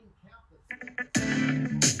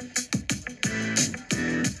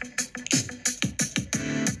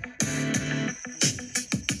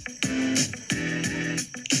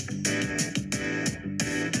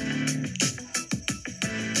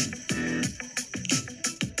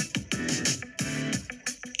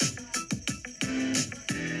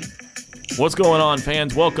What's going on,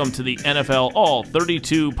 fans? Welcome to the NFL All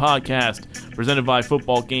 32 podcast, presented by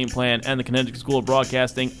Football Game Plan and the Connecticut School of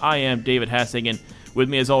Broadcasting. I am David Hassigan. With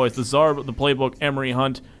me, as always, the czar of the playbook, Emery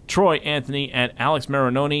Hunt, Troy Anthony, and Alex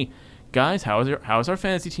Marinoni. Guys, how is our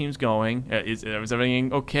fantasy teams going? Is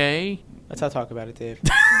everything okay? Let's not talk about it, Dave.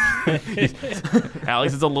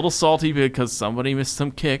 Alex is a little salty because somebody missed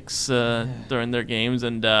some kicks during their games,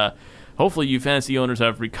 and hopefully you fantasy owners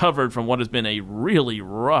have recovered from what has been a really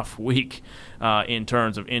rough week in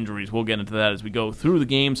terms of injuries. We'll get into that as we go through the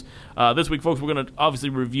games. This week, folks, we're going to obviously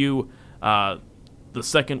review the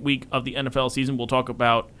second week of the NFL season. We'll talk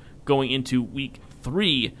about going into week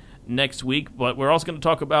 3 next week, but we're also going to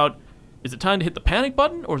talk about, is it time to hit the panic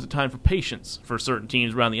button, or is it time for patience for certain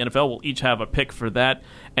teams around the NFL? We'll each have a pick for that,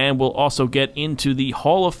 and we'll also get into the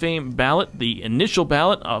Hall of Fame ballot. The initial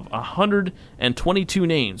ballot of 122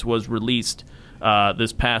 names was released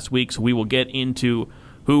this past week, so we will get into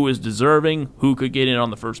who is deserving, who could get in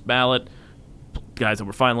on the first ballot, guys that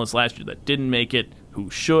were finalists last year that didn't make it,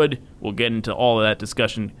 who should. We'll get into all of that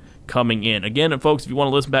discussion coming in. Again, and folks, if you want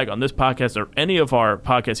to listen back on this podcast or any of our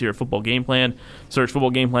podcasts here at Football Game Plan, search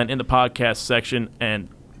Football Game Plan in the podcast section and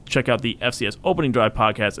check out the FCS Opening Drive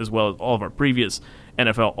podcast as well as all of our previous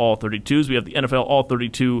NFL All 32s. We have the NFL All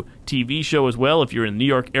 32 TV show as well if you're in the New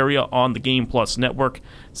York area on the Game Plus network.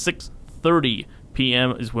 6:30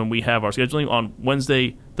 p.m. is when we have our scheduling on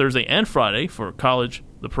Wednesday, Thursday, and Friday for college,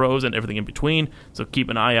 the pros, and everything in between. So keep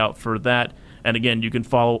an eye out for that. And again, you can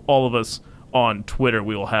follow all of us on Twitter.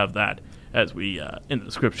 We will have that as we in the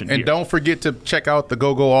description and here. Don't forget to check out the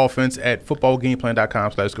Go-Go Offense at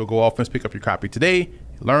footballgameplan.com/Go-Go Offense. Pick up your copy today.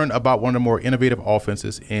 Learn about one of the more innovative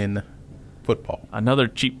offenses in football. Another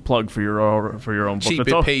cheap plug for your own book. Cheap,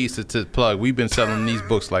 it pays to plug. We've been selling these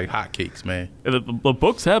books like hotcakes, man. The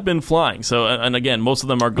books have been flying. So, and again, most of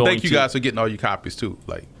them are going Thank you guys for getting all your copies, too.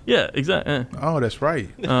 Yeah, exactly. Oh, that's right.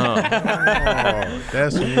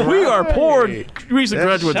 That's right. We are poor recent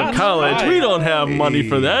graduates of college. fired. We don't have money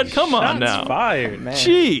for that. Come on now. Shots fired, man.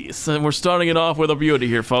 Jeez, and we're starting it off with a beauty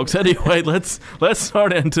here, folks. Anyway, let's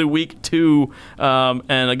start into week 2.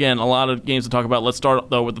 And again, a lot of games to talk about. Let's start,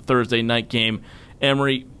 though, with the Thursday night game.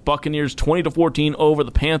 Emory, Buccaneers 20-14 over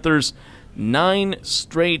the Panthers. 9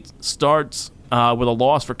 straight starts with a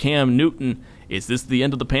loss for Cam Newton. Is this the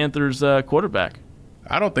end of the Panthers quarterback?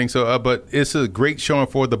 I don't think so, but it's a great showing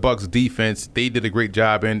for the Bucs defense. They did a great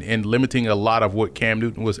job in limiting a lot of what Cam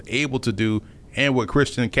Newton was able to do and what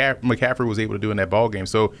Christian McCaffrey was able to do in that ball game.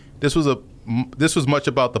 So this was much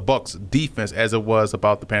about the Bucs defense as it was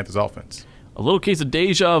about the Panthers offense. A little case of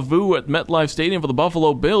deja vu at MetLife Stadium for the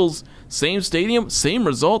Buffalo Bills. Same stadium, same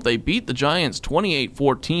result. They beat the Giants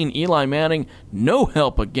 28-14. Eli Manning, no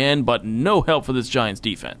help again, but no help for this Giants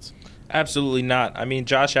defense. Absolutely not. I mean,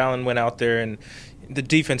 Josh Allen went out there and the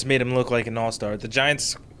defense made him look like an all-star. The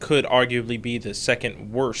Giants could arguably be the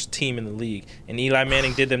second worst team in the league, and Eli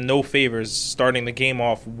Manning did them no favors starting the game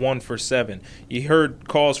off 1 for 7. You heard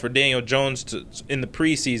calls for Daniel Jones in the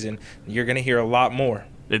preseason. You're going to hear a lot more.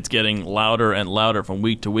 It's getting louder and louder from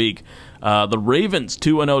week to week. The Ravens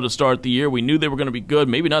 2-0 to start the year. We knew they were going to be good.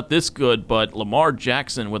 Maybe not this good, but Lamar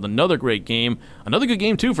Jackson with another great game. Another good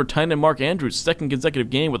game, too, for tight end Mark Andrews. Second consecutive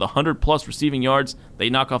game with 100-plus receiving yards. They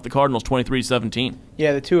knock off the Cardinals 23-17.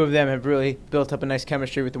 Yeah, the two of them have really built up a nice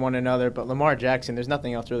chemistry with one another. But Lamar Jackson, there's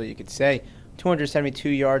nothing else really you could say. 272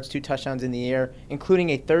 yards, 2 touchdowns in the air,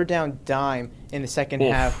 including a third down dime in the second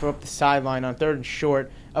half from up the sideline on 3rd and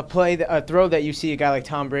short. A throw that you see a guy like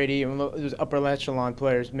Tom Brady and those upper echelon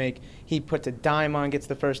players make. He puts a dime on, gets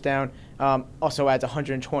the first down, also adds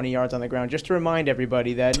 120 yards on the ground. Just to remind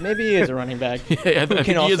everybody that maybe he is a running back. Yeah, I think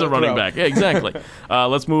he is a running back. Yeah, exactly.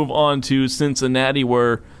 Let's move on to Cincinnati,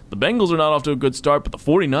 where the Bengals are not off to a good start, but the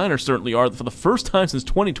 49ers certainly are. For the first time since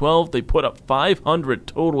 2012, they put up 500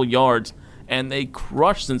 total yards, and they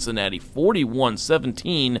crushed Cincinnati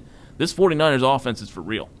 41-17. This 49ers offense is for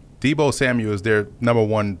real. Deebo Samuel is their number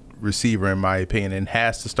one receiver, in my opinion, and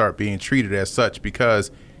has to start being treated as such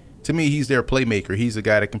because, to me, he's their playmaker. He's a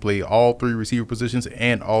guy that can play all 3 receiver positions,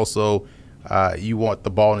 and also you want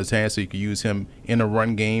the ball in his hands so you can use him in a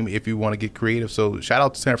run game if you want to get creative. So shout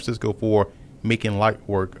out to San Francisco for making light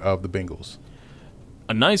work of the Bengals.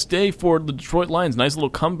 A nice day for the Detroit Lions. Nice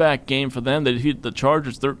little comeback game for them. They hit the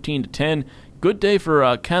Chargers 13-10. Good day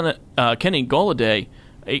for Kenny Golladay.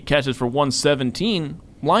 8 catches for 117.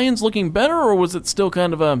 Lions looking better, or was it still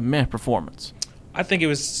kind of a meh performance? I think it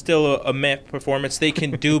was still a meh performance. They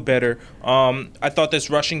can do better. I thought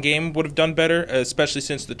this rushing game would have done better, especially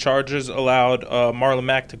since the Chargers allowed Marlon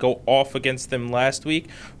Mack to go off against them last week.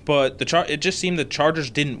 But it just seemed the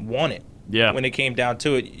Chargers didn't want it. Yeah. When it came down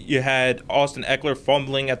to it, you had Austin Eckler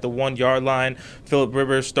fumbling at the 1 yard line, Phillip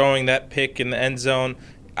Rivers throwing that pick in the end zone.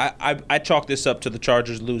 I chalk this up to the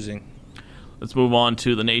Chargers losing. Let's move on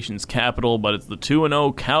to the nation's capital, but it's the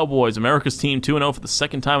 2-0 Cowboys, America's team, 2-0 for the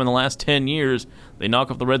second time in the last 10 years. They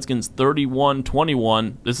knock off the Redskins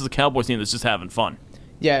 31-21. This is a Cowboys team that's just having fun.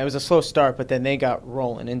 Yeah, it was a slow start, but then they got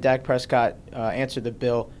rolling, and Dak Prescott answered the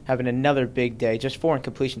bill, having another big day. Just 4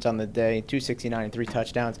 incompletions on the day, 269 and 3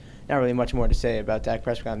 touchdowns. Not really much more to say about Dak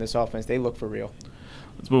Prescott and this offense. They look for real.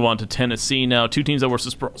 Let's move on to Tennessee now. Two teams that were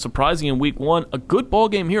surprising in Week 1. A good ball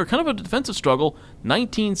game here, kind of a defensive struggle.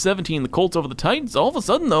 19-17, the Colts over the Titans. All of a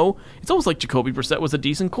sudden, though, it's almost like Jacoby Brissett was a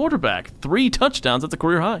decent quarterback. 3 touchdowns, that's a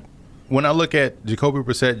career high. When I look at Jacoby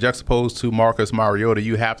Brissett juxtaposed to Marcus Mariota,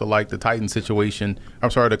 you have to like the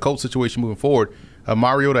Colts situation moving forward.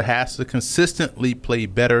 Mariota has to consistently play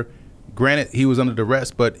better. Granted, he was under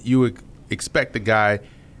duress, but you would expect the guy,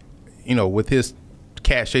 with his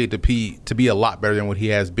cachet to be a lot better than what he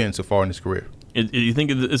has been so far in his career. Do you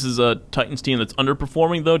think this is a Titans team that's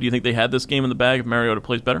underperforming, though? Do you think they had this game in the bag if Mariota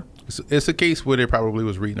plays better? It's a case where they probably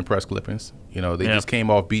was reading the press clippings. They just came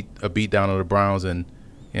off a beat down of the Browns and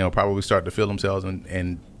probably started to feel themselves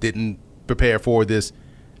and didn't prepare for this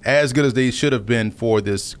as good as they should have been for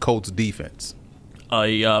this Colts defense.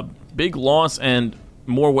 A big loss and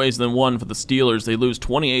more ways than one for the Steelers. They lose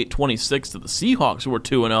 28-26 to the Seahawks, who were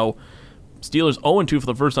 2-0. Steelers 0-2 for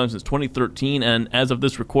the first time since 2013, and as of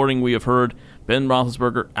this recording, we have heard Ben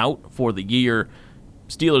Roethlisberger out for the year.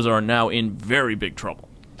 Steelers are now in very big trouble.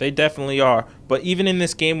 They definitely are. But even in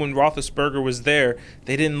this game when Roethlisberger was there,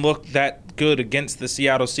 they didn't look that good against the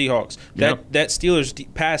Seattle Seahawks. That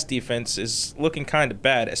Steelers pass defense is looking kind of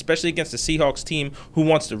bad, especially against the Seahawks team who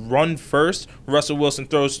wants to run first. Russell Wilson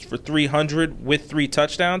throws for 300 with 3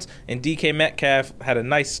 touchdowns, and DK Metcalf had a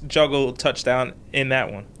nice juggle touchdown in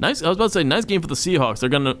that one. Nice. I was about to say, nice game for the Seahawks.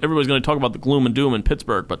 Everybody's going to talk about the gloom and doom in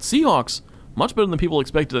Pittsburgh, but Seahawks, much better than people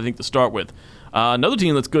expected, I think, to start with. Another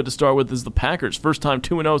team that's good to start with is the Packers. First time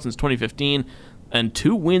 2-0 since 2015, and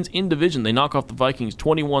 2 wins in division. They knock off the Vikings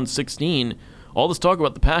 21-16. All this talk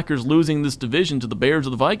about the Packers losing this division to the Bears or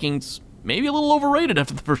the Vikings, maybe a little overrated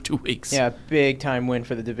after the first 2 weeks. Yeah, big-time win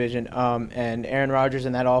for the division. And Aaron Rodgers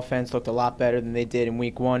and that offense looked a lot better than they did in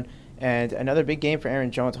Week 1. And another big game for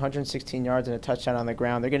Aaron Jones, 116 yards and a touchdown on the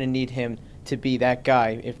ground. They're going to need him to be that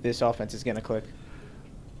guy if this offense is going to click.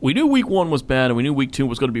 We knew Week 1 was bad, and we knew Week 2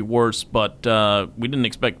 was going to be worse, but we didn't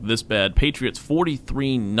expect this bad. Patriots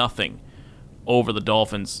 43-0 over the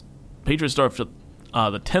Dolphins. Patriots start for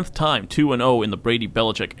the 10th time 2-0 in the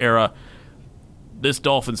Brady-Belichick era. This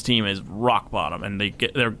Dolphins team is rock bottom, and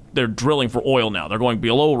they're drilling for oil now. They're going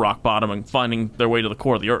below rock bottom and finding their way to the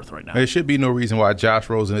core of the earth right now. There should be no reason why Josh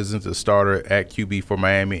Rosen isn't the starter at QB for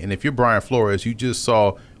Miami. And if you're Brian Flores, you just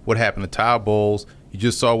saw what happened to Todd Bowles. You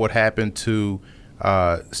just saw what happened to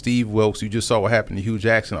Steve Wilkes. You just saw what happened to Hugh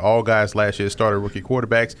Jackson. All guys last year started rookie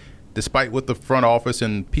quarterbacks. Despite what the front office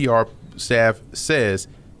and PR staff says,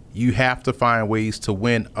 you have to find ways to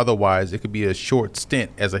win. Otherwise, it could be a short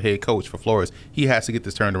stint as a head coach for Flores. He has to get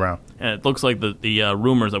this turned around. And it looks like the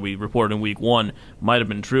rumors that we reported in Week 1 might have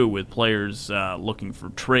been true with players looking for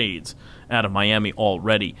trades out of Miami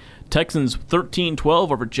already. Texans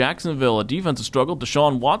 13-12 over Jacksonville. A defensive struggle.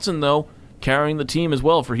 Deshaun Watson, though, carrying the team as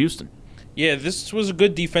well for Houston. Yeah, this was a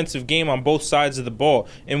good defensive game on both sides of the ball.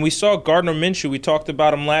 And we saw Gardner Minshew. We talked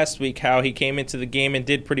about him last week, how he came into the game and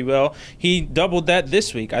did pretty well. He doubled that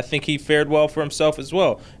this week. I think he fared well for himself as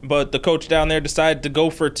well. But the coach down there decided to go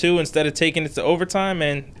for 2 instead of taking it to overtime,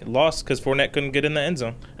 and it lost because Fournette couldn't get in the end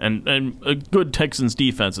zone. And a good Texans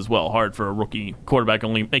defense as well. Hard for a rookie quarterback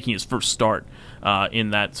only making his first start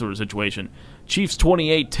in that sort of situation. Chiefs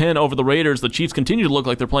 28-10 over the Raiders. The Chiefs continue to look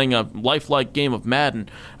like they're playing a lifelike game of Madden.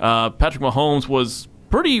 Patrick Mahomes was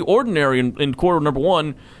pretty ordinary in quarter number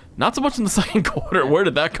 1. Not so much in the second quarter. Where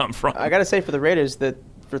did that come from? I got to say for the Raiders that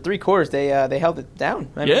for 3 quarters they held it down.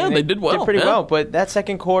 I mean, they did well. Did pretty well, but that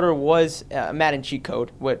second quarter was Madden cheat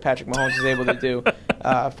code, what Patrick Mahomes was able to do.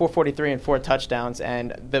 443 and 4 touchdowns,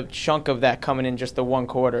 and the chunk of that coming in just the 1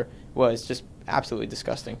 quarter was just absolutely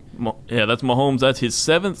disgusting. Yeah, that's Mahomes. That's his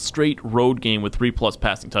 7th straight road game with 3+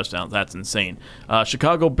 passing touchdowns. That's insane.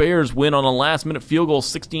 Chicago Bears win on a last-minute field goal,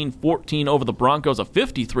 16-14 over the Broncos. A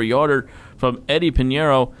 53-yarder from Eddie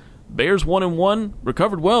Pinheiro. Bears 1-1,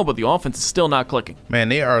 recovered well, but the offense is still not clicking. Man,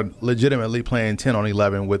 they are legitimately playing 10 on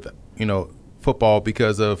 11 with football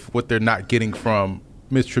because of what they're not getting from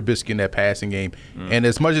Mitch Trubisky in that passing game. And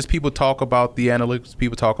as much as people talk about the analytics,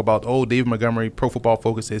 people talk about, David Montgomery, Pro Football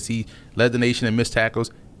Focus says he led the nation in missed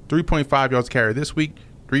tackles. 3.5 yards a carry this week,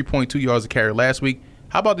 3.2 yards a carry last week.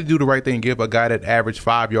 How about they do the right thing and give a guy that averaged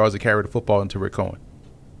 5 yards to carry the football into Rick Cohen?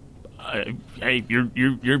 Hey,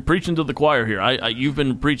 you're preaching to the choir here. You've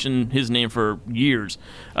been preaching his name for years.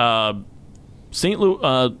 St.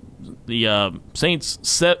 Louis, the Saints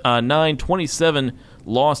 9-27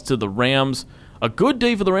 lost to the Rams. A good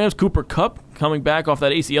day for the Rams. Cooper Kupp coming back off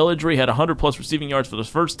that ACL injury had 100-plus receiving yards for the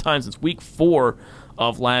first time since Week 4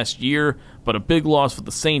 of last year. But a big loss for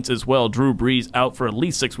the Saints as well. Drew Brees out for at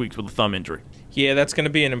least 6 weeks with a thumb injury. Yeah, that's going to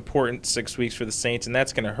be an important 6 weeks for the Saints, and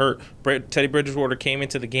that's going to hurt. Teddy Bridgewater came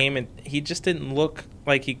into the game, and he just didn't look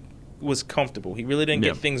like he was comfortable. He really didn't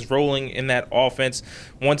get things rolling in that offense.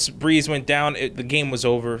 Once Breeze went down, the game was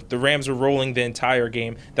over. The Rams were rolling the entire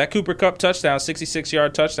game. That Cooper Kupp touchdown,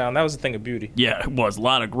 66-yard touchdown, that was a thing of beauty. Yeah, it was. A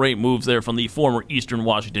lot of great moves there from the former Eastern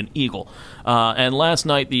Washington Eagle. And last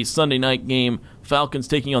night, the Sunday night game, Falcons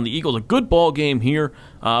taking on the Eagles. A good ball game here,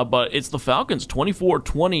 but it's the Falcons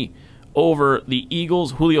 24-20 over the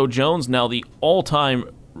Eagles. Julio Jones, now the all-time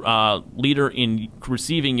leader in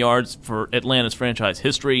receiving yards for Atlanta's franchise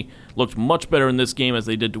history, looked much better in this game as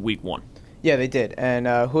they did to Week 1. Yeah, they did. And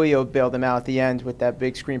Julio bailed them out at the end with that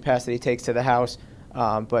big screen pass that he takes to the house.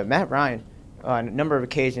 But Matt Ryan, on a number of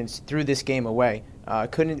occasions, threw this game away.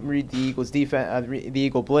 Couldn't read the Eagles' defense, the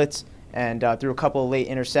Eagle blitz, and threw a couple of late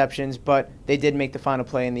interceptions. But they did make the final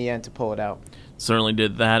play in the end to pull it out. Certainly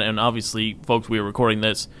did that, and obviously, folks, we are recording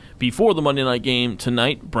this before the Monday night game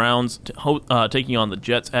tonight. Browns taking on the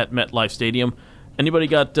Jets at MetLife Stadium. Anybody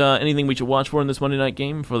got anything we should watch for in this Monday night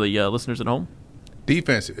game for the listeners at home?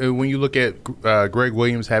 Defense. When you look at Greg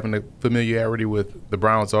Williams having a familiarity with the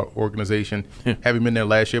Browns organization, having been there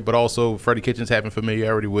last year, but also Freddie Kitchens having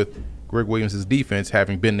familiarity with Greg Williams' defense,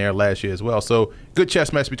 having been there last year as well. So, good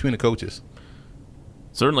chess match between the coaches.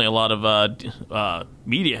 Certainly a lot of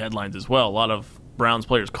media headlines as well. A lot of Browns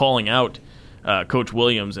players calling out Coach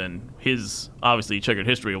Williams and his obviously checkered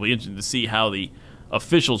history. It'll be interesting to see how the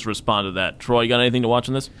officials respond to that. Troy, you got anything to watch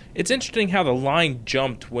on this? It's interesting how the line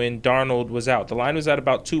jumped when Darnold was out. The line was at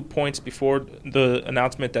about 2 points before the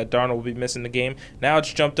announcement that Darnold will be missing the game. Now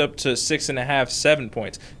it's jumped up to 6.5, 7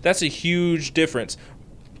 points. That's a huge difference.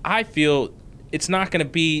 I feel it's not going to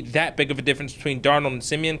be that big of a difference between Darnold and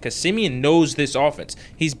Simeon because Simeon knows this offense.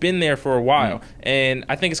 He's been there for a while, and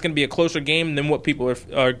I think it's going to be a closer game than what people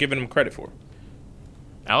are giving him credit for.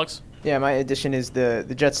 Alex? Yeah, my addition is the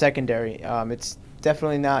Jets secondary. It's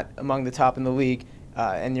definitely not among the top in the league,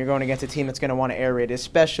 and you're going against a team that's going to want to air raid,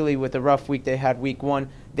 especially with the rough week they had Week 1.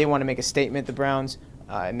 They want to make a statement, the Browns,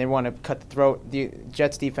 and they want to cut the throat. The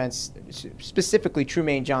Jets defense, specifically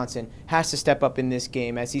Trumaine Johnson, has to step up in this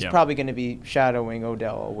game as he's probably going to be shadowing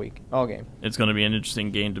Odell all game. It's going to be an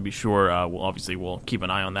interesting game to be sure. We'll keep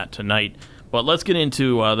an eye on that tonight. But let's get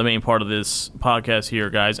into the main part of this podcast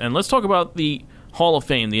here, guys, and let's talk about the Hall of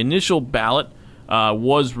Fame. The initial ballot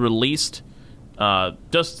was released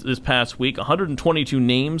just this past week. 122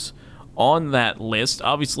 names on that list.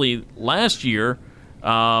 Obviously, last year,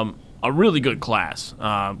 a really good class.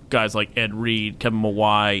 Guys like Ed Reed, Kevin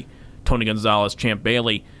Mawai, Tony Gonzalez, Champ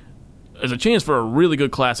Bailey. There's a chance for a really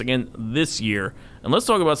good class again this year. And let's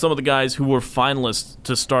talk about some of the guys who were finalists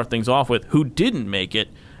to start things off with who didn't make it.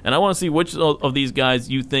 And I want to see which of these guys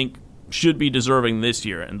you think should be deserving this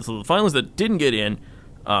year. And so the finalists that didn't get in,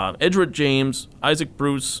 Edgerrin James, Isaac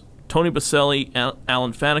Bruce, Tony Baselli,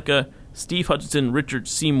 Alan Faneca, Steve Hutchinson, Richard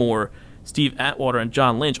Seymour, Steve Atwater, and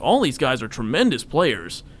John Lynch. All these guys are tremendous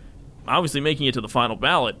players. Obviously making it to the final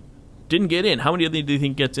ballot. Didn't get in. How many of them do you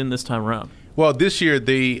think gets in this time around? Well, this year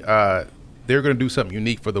they're going to do something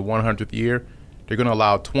unique for the 100th year. They're going to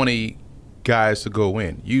allow 20 guys to go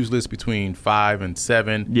in. Usually it's between 5 and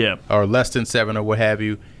 7 or less than 7 or what have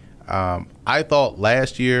you. I thought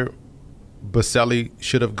last year Baselli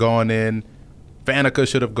should have gone in. Faneca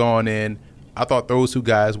should have gone in. I thought those two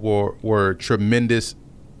guys were tremendous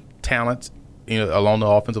talents along the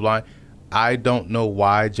offensive line. I don't know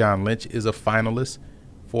why John Lynch is a finalist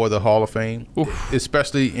for the Hall of Fame,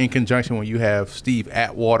 especially in conjunction when you have Steve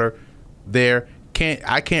Atwater there.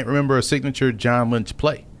 I can't remember a signature John Lynch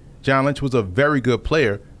play. John Lynch was a very good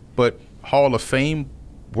player, but Hall of Fame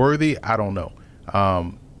worthy, I don't know.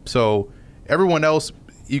 So everyone else,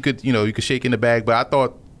 you could shake in the bag, but I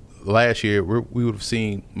thought last year we would have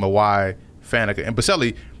seen Mawai, Faneca, and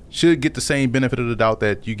Baselli should get the same benefit of the doubt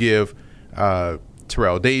that you give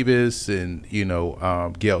Terrell Davis and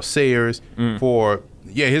Gale Sayers for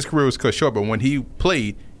his career was cut short, but when he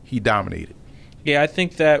played, he dominated. Yeah, I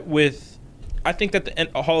think that with I think that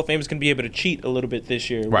the Hall of Fame is going to be able to cheat a little bit this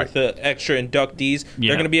year Right. with the extra inductees. Yeah.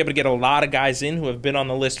 They're going to be able to get a lot of guys in who have been on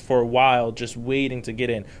the list for a while, just waiting to get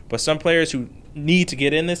in. But some players who need to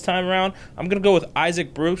get in this time around, I'm going to go with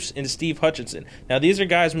Isaac Bruce and Steve Hutchinson. Now, these are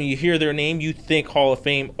guys, when you hear their name, you think Hall of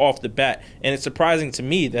Fame off the bat. And it's surprising to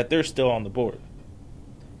me that they're still on the board.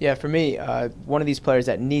 Yeah, for me, one of these players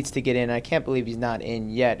that needs to get in, I can't believe he's not in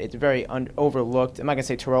yet. It's very overlooked. I'm not going to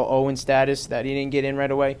say Terrell Owens status that he didn't get in right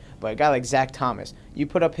away, but a guy like Zach Thomas, you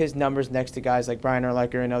put up his numbers next to guys like Brian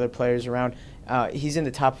Urlacher and other players around, he's in the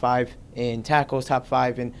top 5 in tackles, top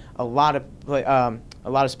 5 in a lot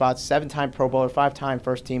of spots, 7-time Pro Bowler, 5-time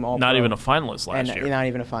first team All-Pro. Not even a finalist last year. Not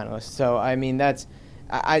even a finalist. So, I mean, that's...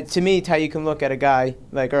 to me, it's how you can look at a guy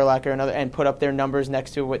like Urlacher and put up their numbers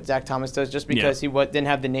next to what Zach Thomas does, just because he didn't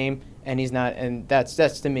have the name and he's not, and that's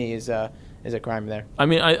to me is a crime there. I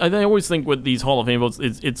mean, I always think with these Hall of Fame votes,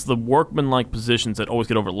 it's the workman-like positions that always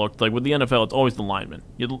get overlooked. Like with the NFL, it's always the linemen.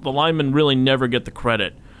 The linemen really never get the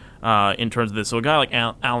credit in terms of this. So a guy like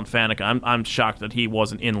Alan Faneca, I'm shocked that he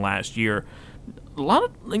wasn't in last year. A lot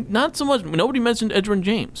of not so much. Nobody mentioned Edgerrin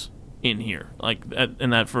James in here, in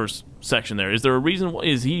that first section there. Is there a reason?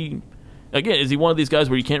 Is he one of these guys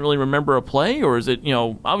where you can't really remember a play, or is it,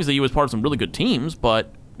 obviously he was part of some really good teams,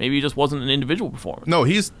 but maybe he just wasn't an individual performer? No,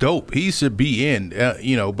 he's dope. He should be in,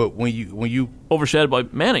 but when you overshadowed by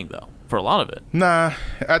Manning though for a lot of it. Nah,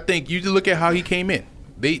 I think you just look at how he came in.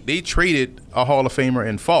 They traded a Hall of Famer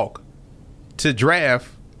in Falk to draft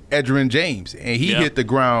Edgerrin James, and he hit the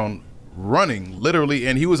ground running, literally,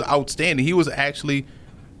 and he was outstanding. He was actually,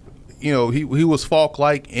 he was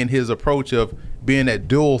Falk-like in his approach of being that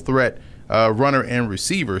dual threat runner and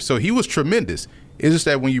receiver. So he was tremendous. It's just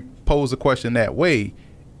that when you pose a question that way,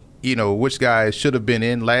 which guys should have been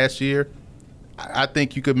in last year, I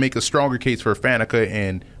think you could make a stronger case for Faneca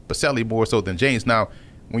and Baselli more so than James. Now,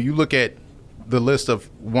 when you look at the list of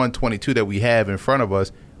 122 that we have in front of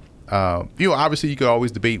us, obviously you could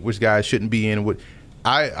always debate which guys shouldn't be in.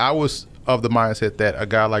 I was of the mindset that a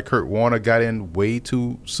guy like Kurt Warner got in way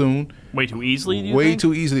too soon. Way too easily, Way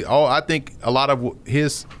too easily. I think a lot of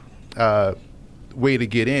his way to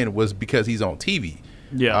get in was because he's on TV.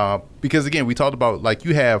 Yeah. Because, again, we talked about,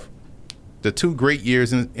 you have the 2 great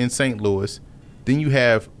years in St. Louis. Then you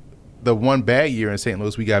have the 1 bad year in St.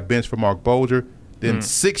 Louis. We got benched for Mark Bolger. Then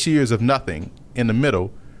 6 years of nothing in the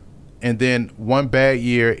middle. And then 1 bad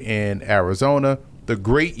year in Arizona. The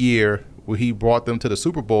great year where he brought them to the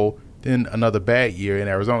Super Bowl. Then another bad year in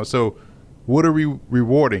Arizona. So what are we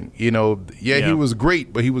rewarding? He was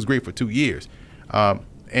great, but he was great for 2 years.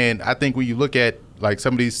 And I think when you look at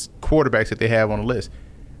some of these quarterbacks that they have on the list,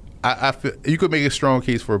 I feel you could make a strong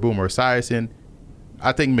case for Boomer Esiason.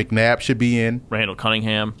 I think McNabb should be in. Randall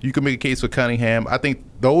Cunningham. You could make a case for Cunningham. I think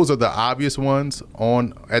those are the obvious ones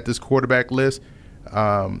at this quarterback list.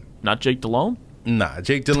 Not Jake Delhomme? Nah,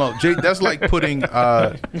 Jake Delhomme. That's like putting.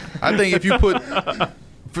 I think if you put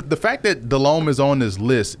the fact that Delhomme is on this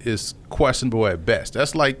list is questionable at best.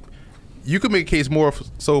 That's like you could make a case more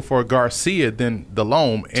so for Garcia than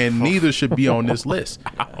Delhomme, and neither should be on this list.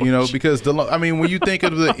 Because Delhomme, when you think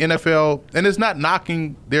of the NFL, and it's not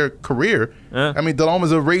knocking their career. Delhomme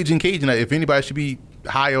is a raging Cajun. If anybody should be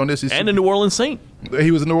high on this, and a New Orleans Saint.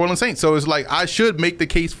 He was a New Orleans Saint, so it's like I should make the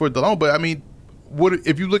case for Delhomme. But what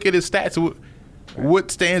if you look at his stats?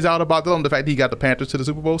 What stands out about Delhomme? The fact that he got the Panthers to the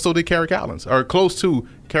Super Bowl, so did Kerry Collins, or close to.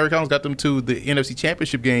 Kerry Collins got them to the NFC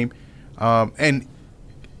Championship game, and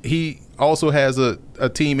he also has a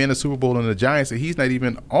team in the Super Bowl in the Giants, and he's not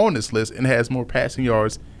even on this list and has more passing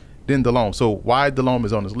yards than Delhomme. So why Delhomme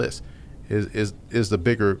is on this list is the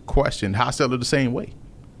bigger question. Hostetler the same way.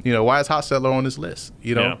 Why is Hostetler on this list?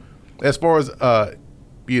 As far as the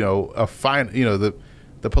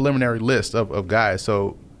preliminary list of guys.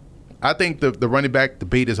 So I think the running back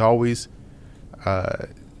debate is always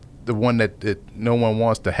the one that no one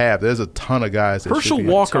wants to have. There's a ton of guys. Herschel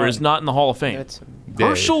Walker is not in the Hall of Fame.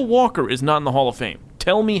 Herschel Walker is not in the Hall of Fame.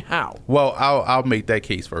 Tell me how. Well, I'll make that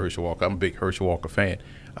case for Herschel Walker. I'm a big Herschel Walker fan.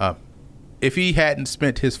 If he hadn't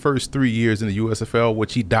spent his first 3 years in the USFL,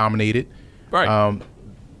 which he dominated, right?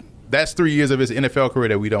 That's 3 years of his NFL career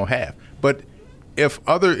that we don't have. But if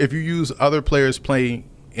you use other players playing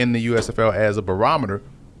in the USFL as a barometer,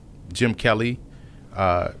 Jim Kelly,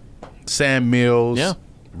 Sam Mills,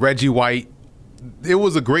 Reggie White, it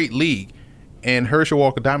was a great league, and Herschel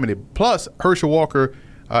Walker dominated. Plus, Herschel Walker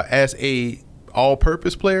as a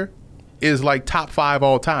all-purpose player is like top 5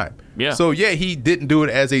 all time. Yeah. So he didn't do it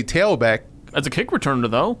as a tailback. As a kick returner,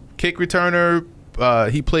 though. Kick returner.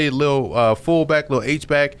 He played little fullback, little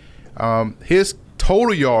H-back. His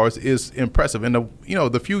total yards is impressive. And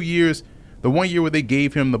the few years The one year where they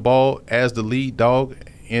gave him the ball as the lead dog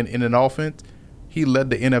in an offense, he led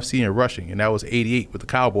the NFC in rushing, and that was 88 with the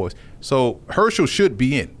Cowboys. So Herschel should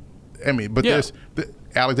be in. I mean, but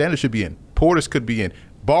Alexander should be in. Portis could be in.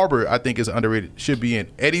 Barber, I think, is underrated. Should be in.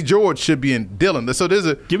 Eddie George should be in. Dillon. So there's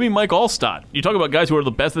a give me Mike Allstott. You talk about guys who are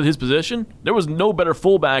the best at his position. There was no better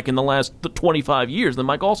fullback in the last 25 years than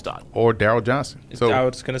Mike Allstott or Darryl Johnson. So I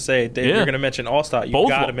was going to say, Dave, you're going to mention Allstott. You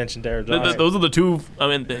got to mention Darryl Johnson. Those are the two.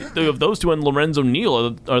 I mean, of those two and Lorenzo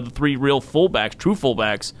Neal are the three real fullbacks, true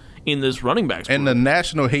fullbacks in this running backs group. And the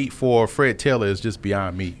national hate for Fred Taylor is just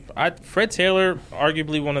beyond me. Fred Taylor,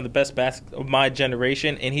 arguably one of the best backs of my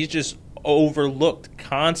generation, and he's just overlooked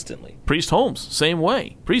constantly. Priest Holmes, same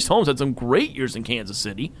way. Priest Holmes had some great years in Kansas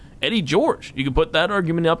City. Eddie George, you can put that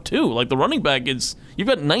argument up too. Like the running back you've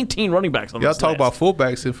got 19 running backs on this list. Y'all talk about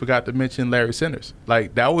fullbacks and forgot to mention Larry Sanders.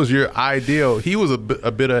 Like that was your ideal. He was a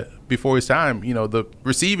bit before his time, the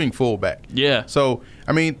receiving fullback. Yeah. So,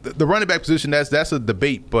 I mean, the running back position, that's a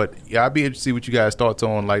debate, but yeah, I'd be interested to see what you guys' thoughts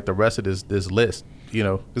on like the rest of this list.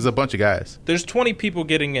 There's a bunch of guys. There's 20 people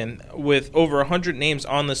getting in with over 100 names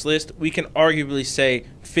on this list. We can arguably say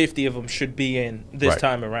 50 of them should be in this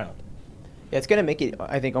time around. Yeah, it's going to make it,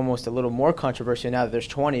 I think, almost a little more controversial now that there's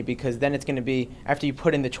 20, because then it's going to be, after you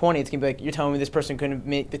put in the 20, it's going to be like, you're telling me this person couldn't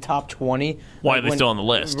make the top 20? Why are they still on the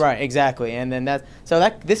list? Right, exactly. And then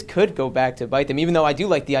this could go back to bite them, even though I do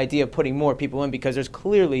like the idea of putting more people in, because there's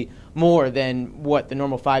clearly more than what the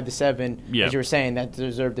normal 5 to 7, as you were saying, that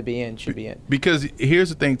deserve to be in, should be in. Because here's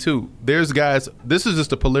the thing, too. There's guys, this is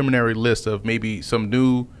just a preliminary list of maybe some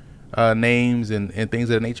new names and things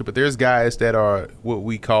of that nature, but there's guys that are what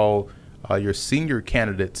we call your senior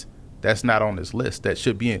candidates that's not on this list that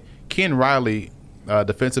should be in. Ken Riley, longtime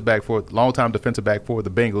defensive back for the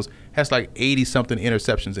Bengals, has like 80-something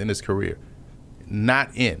interceptions in his career.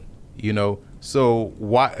 Not in, So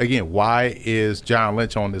why is John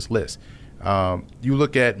Lynch on this list? You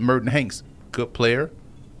look at Merton Hanks, good player,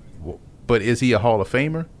 but is he a Hall of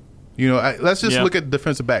Famer? Let's just look at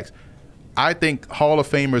defensive backs. I think Hall of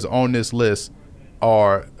Famers on this list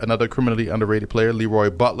are another criminally underrated player, Leroy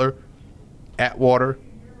Butler, Atwater,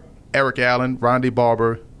 Eric Allen, Ronde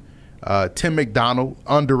Barber, Tim McDonald,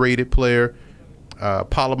 underrated player,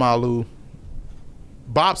 Palomalu.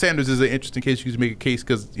 Bob Sanders is an interesting case. You can make a case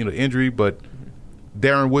because injury, but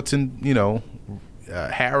Darren Woodson,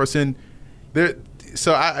 Harrison.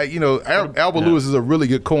 Alba Lewis is a really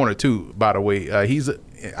good corner too. By the way,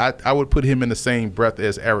 I would put him in the same breath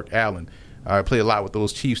as Eric Allen. I played a lot with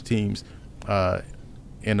those Chiefs teams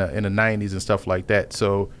in the 90s and stuff like that.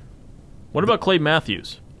 So. What about Clay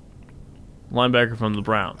Matthews, linebacker from the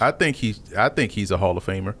Browns? I think he's a Hall of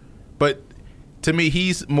Famer, but to me,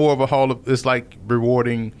 he's more of a Hall of. It's like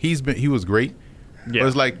rewarding. He was great, but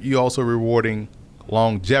it's like you also rewarding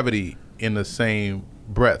longevity in the same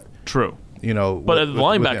breath. True. But at the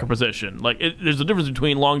linebacker position, there's a difference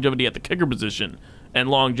between longevity at the kicker position and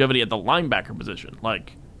longevity at the linebacker position.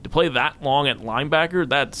 Like to play that long at linebacker,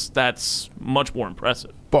 that's much more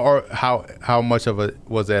impressive. But how much of it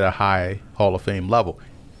was at a high Hall of Fame level?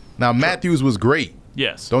 Now, Matthews was great.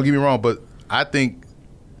 Yes. Don't get me wrong, but I think,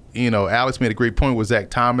 Alex made a great point with Zach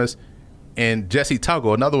Thomas and Jesse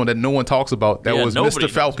Tuggle, another one that no one talks about, that was Mr.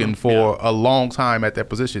 Falcon for a long time at that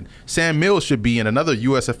position. Sam Mills should be in, another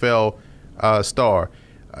USFL star.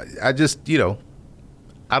 I just,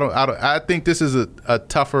 I think this is a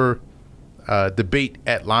tougher debate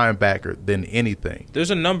at linebacker than anything.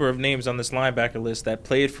 There's a number of names on this linebacker list that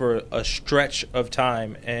played for a stretch of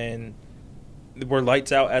time and were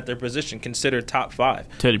lights out at their position, considered top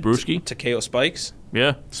 5. Teddy Bruschi. Takeo Spikes.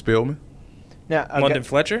 Yeah. Spillman. Now, London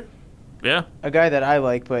Fletcher. Yeah. A guy that I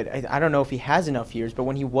like, but I don't know if he has enough years, but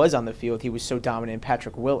when he was on the field, he was so dominant.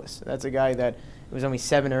 Patrick Willis. That's a guy that it was only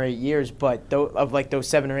 7 or 8 years, but those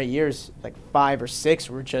 7 or 8 years, 5 or 6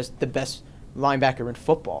 were just the best linebacker in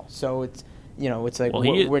football. So it's like,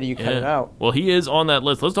 where do you cut it out? Well, he is on that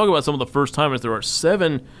list. Let's talk about some of the first-timers. There are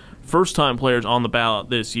 7 first-time players on the ballot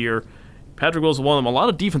this year. Patrick Willis is one of them. A lot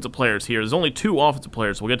of defensive players here. There's only 2 offensive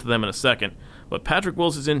players. So we'll get to them in a second. But Patrick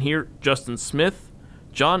Willis is in here. Justin Smith,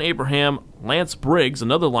 John Abraham, Lance Briggs,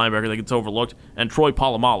 another linebacker that gets overlooked, and Troy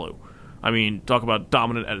Polamalu. I mean, talk about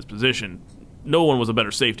dominant at his position. No one was a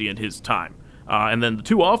better safety in his time. And then the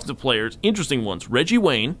 2 offensive players, interesting ones, Reggie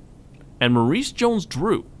Wayne and Maurice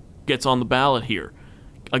Jones-Drew gets on the ballot here.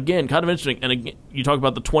 Again, kind of interesting. And again, you talk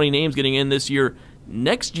about the 20 names getting in this year.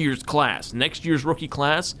 Next year's rookie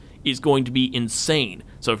class, is going to be insane.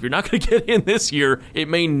 So if you're not going to get in this year, it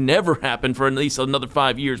may never happen for at least another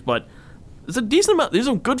 5 years. But it's a decent amount. These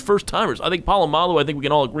are some good first-timers. I think Polamalu, we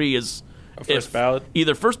can all agree, is First ballot?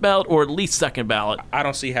 Either first ballot or at least second ballot. I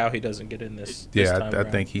don't see how he doesn't get in this. I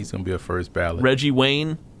think he's going to be a first ballot. Reggie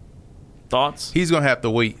Wayne, thoughts? He's going to have to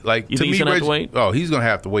wait. Like, You to think me, he's gonna have to wait? Oh, he's going to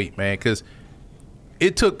have to wait, man, because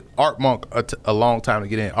it took Art Monk a long time to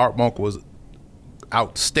get in. Art Monk was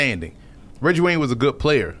outstanding. Reggie Wayne was a good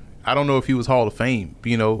player. I don't know if he was Hall of Fame.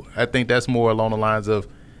 I think that's more along the lines of,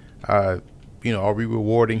 are we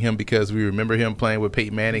rewarding him because we remember him playing with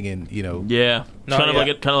Peyton Manning and Yeah, kind of like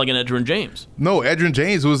an Edgerrin James. No, Edgerrin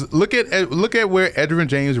James was look at where Edgerrin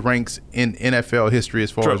James ranks in NFL history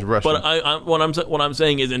as far as rushing. But what I'm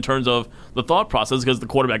saying is in terms of the thought process, because the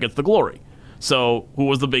quarterback gets the glory. So who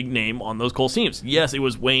was the big name on those Colts teams? Yes, it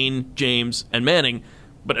was Wayne, James, and Manning,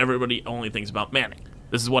 but everybody only thinks about Manning.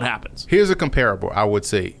 This is what happens. Here's a comparable, I would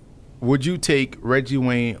say. Would you take Reggie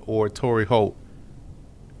Wayne or Torrey Holt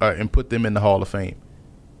and put them in the Hall of Fame?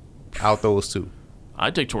 Out those two.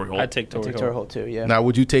 I'd take Torrey Holt. I'd take Torrey Holt too, yeah. Now,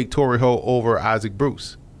 would you take Torrey Holt over Isaac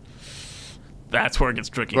Bruce? That's where it gets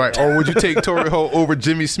tricky. Right. Or would you take Torrey Holt over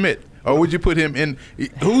Jimmy Smith? Or would you put him in?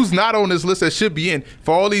 Who's not on this list that should be in?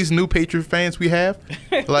 For all these new Patriot fans we have,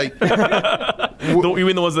 like, you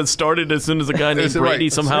mean the ones that started as soon as a guy named Brady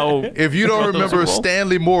somehow? If you don't remember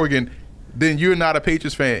Stanley Morgan, then you're not a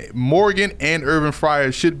Patriots fan. Morgan and Irvin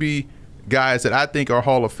Fryer should be guys that I think are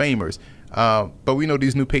Hall of Famers. But we know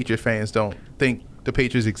these new Patriot fans don't think the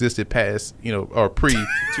Patriots existed past, or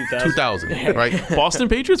pre-2000, right? Boston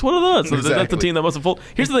Patriots? What are those? Exactly. That's the team that must have folded.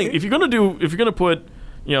 Here's the thing: if you're gonna put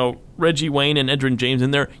Reggie Wayne and Edgerrin James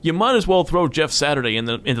in there, you might as well throw Jeff Saturday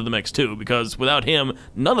into the mix too, because without him,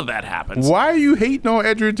 none of that happens. Why are you hating on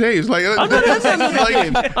Edgerrin James? Like, I'm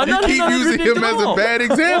not keep using him as a bad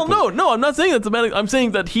example. Well, no, I'm not saying that's a bad. I'm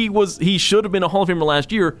saying that he should have been a Hall of Famer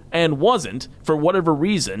last year and wasn't for whatever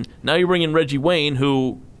reason. Now you bring in Reggie Wayne,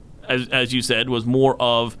 who, as you said, was more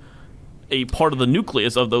of a part of the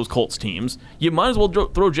nucleus of those Colts teams. You might as well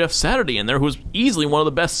throw Jeff Saturday in there, who's easily one of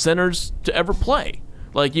the best centers to ever play.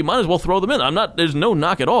 Like, you might as well throw them in. There's no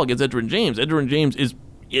knock at all against Edgerrin James. Edgerrin James is,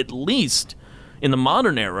 at least in the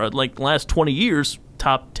modern era, like the last 20 years,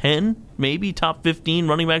 top 10, maybe top 15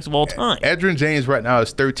 running backs of all time. Edgerrin James right now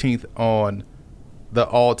is 13th on the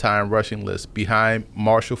all-time rushing list, behind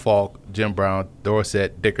Marshall Faulk, Jim Brown,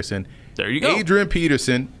 Dorsett, Dickerson. There you go. Adrian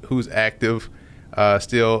Peterson, who's active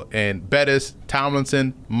still, and Bettis,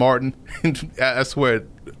 Tomlinson, Martin. I swear,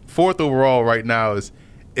 4th overall right now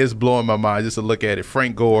is blowing my mind just to look at it.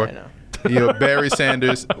 Frank Gore, Barry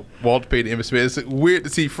Sanders, Walter Payton, Emmitt Smith. It's weird to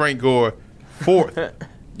see Frank Gore 4th.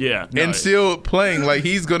 Yeah. And still playing like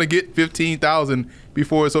he's going to get 15,000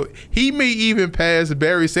 before. So he may even pass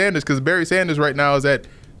Barry Sanders, because Barry Sanders right now is at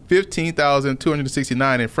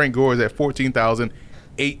 15,269 and Frank Gore is at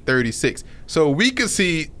 14,836. So we could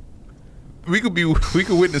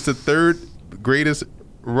witness the third greatest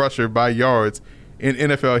rusher by yards in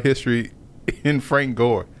NFL history in Frank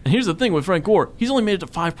Gore. And here's the thing with Frank Gore. He's only made it to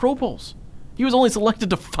 5 Pro Bowls. He was only selected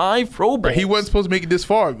to 5 Pro Bowls. He wasn't supposed to make it this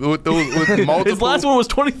far with multiple. His last one was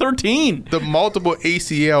 2013. The multiple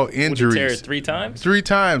ACL injuries. Tear it 3 times? 3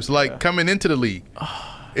 times, coming into the league.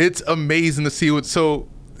 It's amazing to see what. So,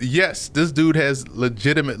 yes, this dude has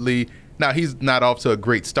legitimately. Now, he's not off to a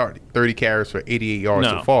great start. 30 carries for 88 yards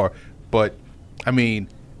so far. But, I mean,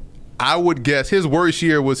 I would guess his worst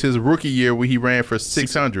year was his rookie year where he ran for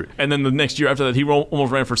 600. And then the next year after that, he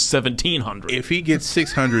almost ran for 1,700. If he gets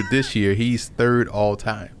 600 this year, he's 3rd all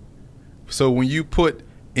time. So when you put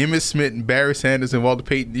Emmitt Smith and Barry Sanders and Walter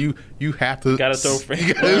Payton, you have to gotta throw Frank.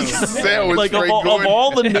 You gotta sandwich like Frank of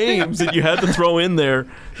all the names that you had to throw in there,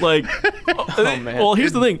 like, man. Well,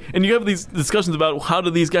 here's the thing, and you have these discussions about how do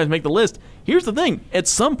these guys make the list. Here's the thing: at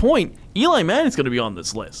some point, Eli Manning's going to be on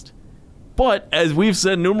this list. But as we've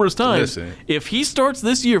said numerous times, if he starts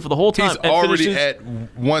this year for the whole time, he's already at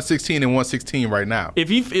 116 and 116 right now. If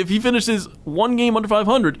he finishes one game under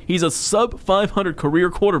 500, he's a sub 500 career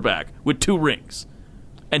quarterback with 2 rings,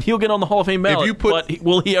 and he'll get on the Hall of Fame ballot. But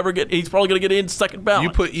will he ever get? He's probably going to get in second ballot. You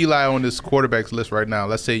put Eli on this quarterbacks list right now.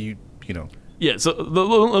 Let's say you know. Yeah. So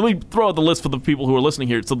let me throw out the list for the people who are listening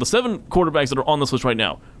here. So the 7 quarterbacks that are on this list right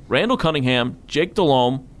now: Randall Cunningham, Jake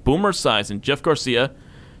Delhomme, Boomer Esiason, Jeff Garcia,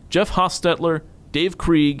 Jeff Hostetler, Dave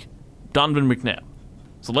Krieg, Donovan McNabb.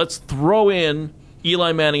 So let's throw in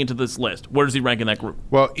Eli Manning into this list. Where does he rank in that group?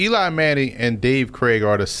 Well, Eli Manning and Dave Krieg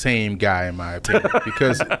are the same guy, in my opinion,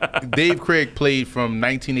 because Dave Krieg played from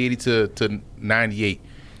 1980 to 98.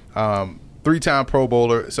 3-time Pro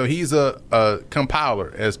Bowler. So he's a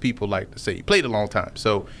compiler, as people like to say. He played a long time.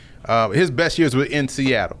 So his best years were in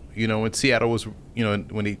Seattle. When Seattle was,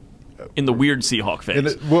 when he... in the weird Seahawk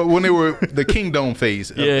phase. When they were the Kingdom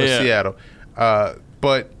phase of Seattle.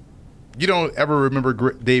 But you don't ever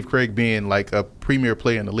remember Dave Craig being like a premier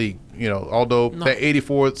player in the league. You know, although that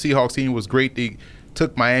 '84 Seahawks team was great, they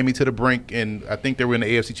took Miami to the brink, and I think they were in the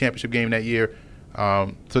AFC Championship game that year,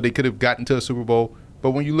 so they could have gotten to a Super Bowl.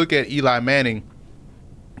 But when you look at Eli Manning,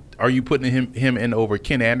 are you putting him in over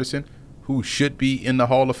Ken Anderson, who should be in the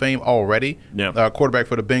Hall of Fame already? Yeah. Quarterback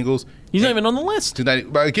for the Bengals. He's not even on the list.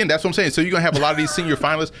 But again, that's what I'm saying. So you're going to have a lot of these senior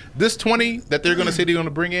finalists. This 20 that they're going to say they're going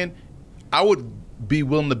to bring in, I would be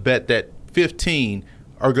willing to bet that 15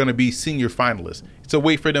 are going to be senior finalists. It's a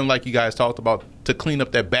way for them, like you guys talked about, to clean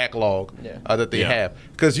up that backlog that they have.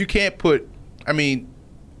 Because you can't put, I mean,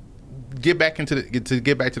 get back to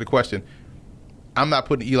the question. I'm not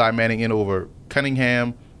putting Eli Manning in over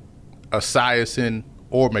Cunningham, Esiason,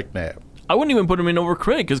 or McNabb. I wouldn't even put him in over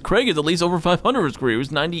Craig, because Craig is at least over 500 in his career. He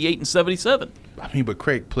was 98 and 77. I mean, but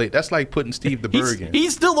Craig played. That's like putting Steve DeBerg in.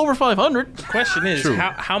 He's still over 500. The question is, True.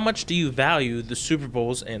 how much do you value the Super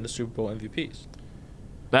Bowls and the Super Bowl MVPs?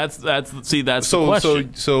 That's the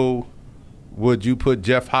question. So would you put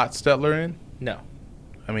Jeff Hostetler in? No.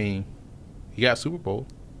 I mean, he got Super Bowl.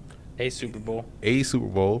 A Super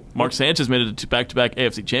Bowl. Mark Sanchez made it to back-to-back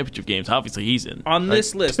AFC Championship games. Obviously, he's in. On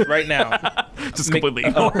this list right now, Just completely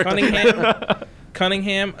ignored.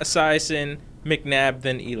 Cunningham, Esiason, McNabb,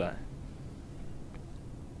 then Eli.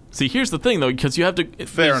 See, here's the thing, though, because you have to...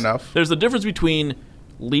 Fair enough. There's a difference between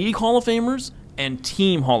League Hall of Famers and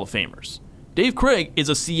Team Hall of Famers. Dave Craig is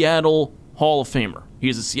a Seattle Hall of Famer. He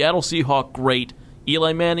is a Seattle Seahawk great.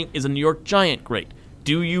 Eli Manning is a New York Giant great.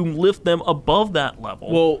 Do you lift them above that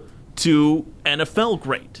level to NFL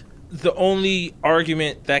great? The only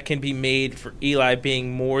argument that can be made for Eli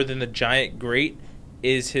being more than the Giant great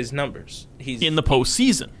is his numbers. He's in the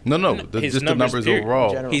postseason. No, his just the numbers period.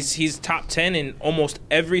 overall. He's top 10 in almost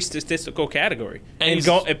every statistical category, and he's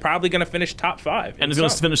probably going to finish top 5. And he's going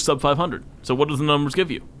to finish sub 500. So what do the numbers give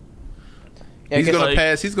you? Yeah, He's going to like-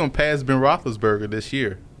 pass. He's going to pass Ben Roethlisberger this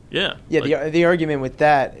year. Yeah. Yeah, the argument with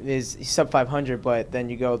that is he's sub 500, but then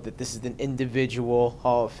you go that this is an individual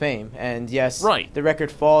Hall of Fame. And yes, Right. the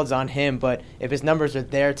record falls on him, but if his numbers are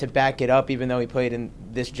there to back it up, even though he played in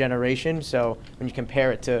this generation, so when you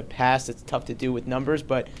compare it to past, it's tough to do with numbers,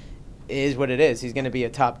 but it is what it is. He's going to be a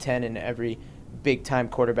top 10 in every big-time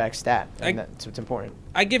quarterback stat, and that's what's important.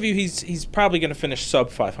 I give you he's probably going to finish sub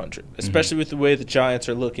 500, especially with the way the Giants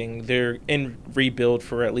are looking. They're in rebuild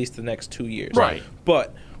for at least the next 2 years. Right.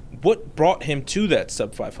 But what brought him to that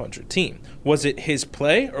sub 500 team? Was it his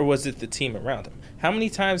play or was it the team around him? How many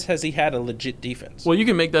times has he had a legit defense? Well, you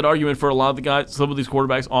can make that argument for a lot of the guys, some of these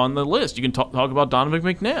quarterbacks on the list. You can talk about Donovan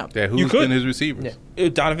McNabb. Yeah, who's been his receivers? Yeah.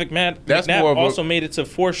 Donovan That's McNabb more of a- also made it to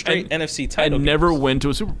 4 straight NFC title And never games. went to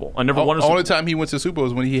a Super Bowl. I never won a The Super only Bowl. time he went to Super Bowl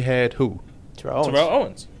was when he had who? Terrell Owens. Terrell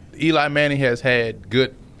Owens. Eli Manning has had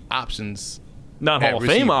good options. Not at Hall of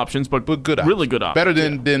Fame receiver. options, but Good really options. good options. Better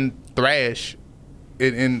than Thrash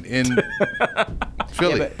in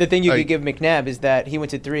Philly. Yeah, but the thing you Like, could give McNabb is that he went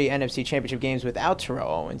to 3 NFC Championship games without Terrell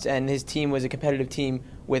Owens, and his team was a competitive team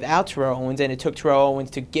without Terrell Owens, and it took Terrell Owens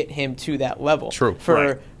to get him to that level. True.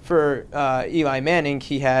 For Eli Manning,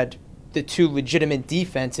 he had the 2 legitimate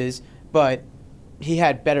defenses, but he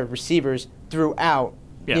had better receivers throughout.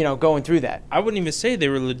 Yeah. Going through that. I wouldn't even say they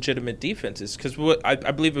were legitimate defenses because I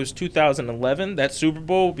believe it was 2011, that Super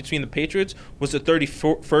Bowl between the Patriots was the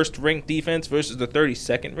 31st ranked defense versus the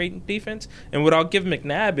 32nd ranked defense. And what I'll give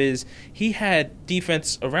McNabb is he had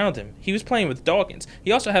defense around him. He was playing with Dawkins.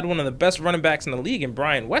 He also had one of the best running backs in the league in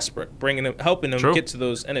Brian Westbrook, helping him True. get to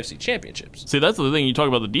those NFC championships. See, that's the thing you talk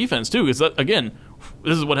about the defense, too, is that, again,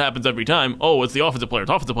 this is what happens every time. Oh, it's the offensive players.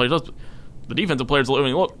 The defensive players, I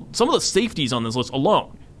mean, look, some of the safeties on this list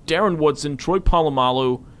alone, Darren Woodson, Troy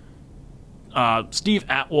Polamalu, Steve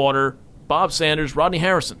Atwater, Bob Sanders, Rodney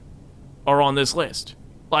Harrison are on this list.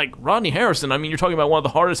 Like, Rodney Harrison, I mean, you're talking about one of the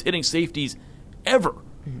hardest hitting safeties ever.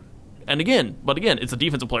 And again, it's a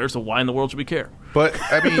defensive player, so why in the world should we care? But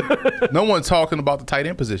I mean, no one's talking about the tight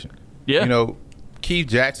end position. Yeah. Keith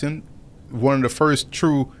Jackson, one of the first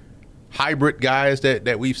true hybrid guys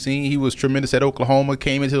that we've seen. He was tremendous at Oklahoma,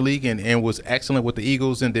 came into the league and was excellent with the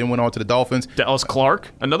Eagles, and then went on to the Dolphins. Dallas Clark,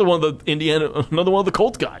 another one of the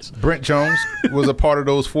Colts guys. Brent Jones was a part of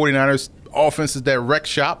those 49ers offenses that wrecked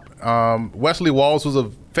shop. Wesley Walls was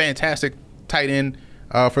a fantastic tight end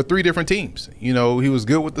for 3 different teams. He was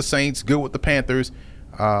good with the Saints, good with the Panthers.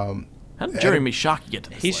 How did Jeremy Shockey get to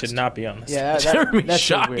this He list? should not be on this. Yeah, Jeremy that's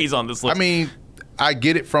so weird. Shockey's on this list. I mean, I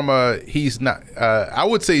get it from he's not. I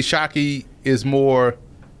would say Shockey is more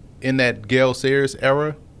in that Gale Sayers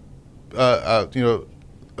era,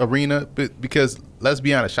 arena, because let's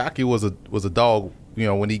be honest, Shockey was a dog,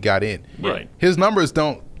 when he got in. Right. His numbers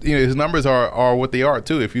don't his numbers are what they are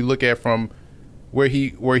too. If you look at from where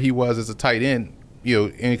he was as a tight end,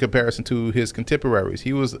 in comparison to his contemporaries,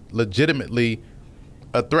 he was legitimately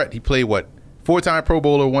a threat. He played 4-time Pro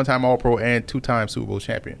Bowler, 1-time All-Pro, and 2-time Super Bowl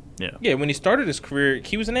champion. Yeah. When he started his career,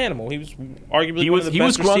 he was an animal. He was arguably one of the he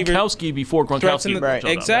best was Gronkowski before Gronkowski. Right.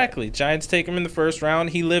 Exactly. Giants take him in the first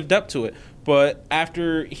round. He lived up to it. But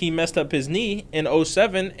after he messed up his knee in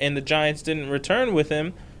 2007 and the Giants didn't return with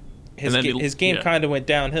him, his game kind of went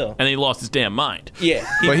downhill. And he lost his damn mind. Yeah.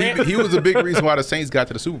 But he was a big reason why the Saints got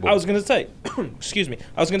to the Super Bowl. I was going to say, excuse me,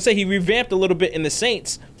 he revamped a little bit in the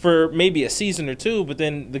Saints for maybe a season or two, but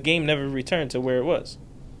then the game never returned to where it was.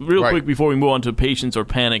 Real quick before we move on to patience or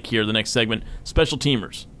panic here, the next segment, special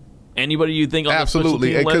teamers. Anybody you think on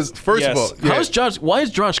absolutely? The special team Because list? first of all, why is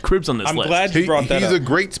Josh Cribbs on this list? I'm glad you brought that up. He's a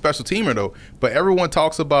great special teamer though. But everyone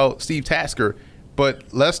talks about Steve Tasker. But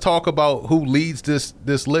let's talk about who leads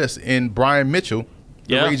this list in Brian Mitchell,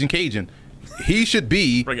 the Raging Cajun. He should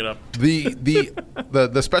be Bring it up.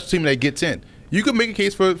 the special teamer that gets in. You could make a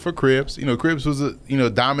case for Cribbs. Cribbs was a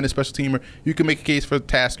dominant special teamer. You can make a case for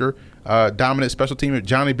Tasker, dominant special teamer.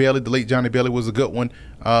 Johnny Bailey, the late Johnny Bailey, was a good one.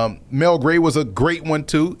 Mel Gray was a great one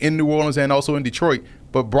too in New Orleans and also in Detroit.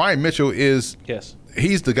 But Brian Mitchell is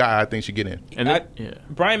he's the guy I think should get in. And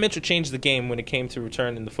Brian Mitchell changed the game when it came to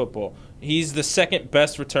return in the football. He's the second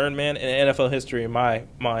best return man in NFL history in my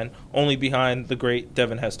mind, only behind the great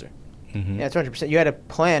Devin Hester. Mm-hmm. Yeah, it's 100%. You had a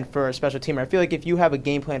plan for a special teamer. I feel like if you have a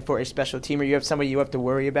game plan for a special teamer, you have somebody you have to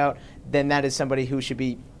worry about, then that is somebody who should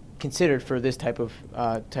be considered for this type of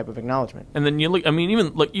acknowledgement. And then you look. I mean,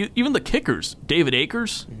 even the kickers. David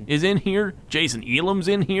Akers is in here. Jason Elam's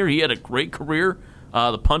in here. He had a great career.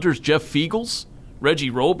 The punters, Jeff Fiegels,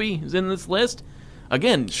 Reggie Roby is in this list.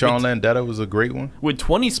 Again, Sean Landetta was a great one. With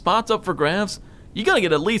 20 spots up for grabs, you got to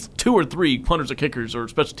get at least 2 or 3 punters or kickers or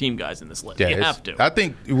special team guys in this list. Yeah, you have to. I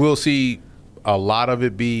think we'll see a lot of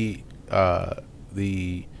it be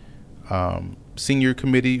the senior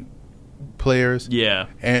committee players. Yeah.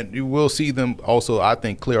 And you will see them also, I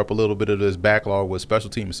think, clear up a little bit of this backlog with special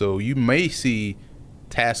teams. So you may see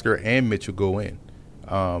Tasker and Mitchell go in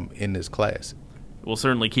this class. We'll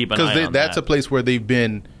certainly keep an eye on that. Because that's a place where they've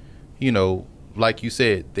been, like you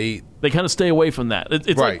said, they kind of stay away from that.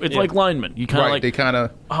 It's like linemen. You kind of they kind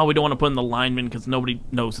of we don't want to put in the linemen because nobody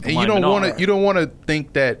knows what the and linemen are. You don't want to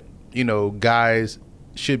think that guys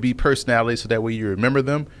should be personalities so that way you remember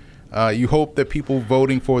them. You hope that people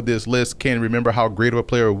voting for this list can remember how great of a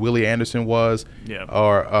player Willie Anderson was,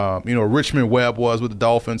 or Richmond Webb was with the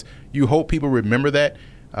Dolphins. You hope people remember that.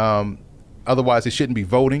 Otherwise, they shouldn't be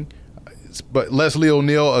voting. But Leslie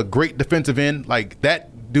O'Neal, a great defensive end, like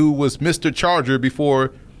that dude was Mr. Charger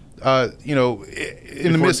before, in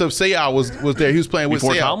the midst of Sayal was there. He was playing with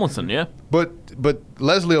before Sayal. Tomlinson, yeah. But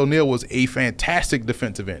Leslie O'Neal was a fantastic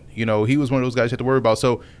defensive end. He was one of those guys you have to worry about.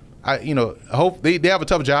 So, I hope they have a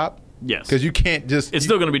tough job. Yes. Because you can't just... It's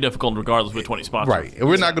still going to be difficult regardless with 20 spots. Right. And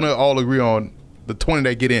we're not going to all agree on the 20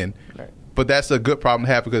 that get in. Right. But that's a good problem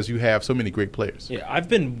to have because you have so many great players. Yeah, I've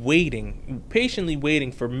been patiently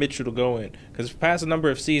waiting for Mitchell to go in because past a number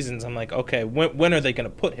of seasons, I'm like, okay, when are they going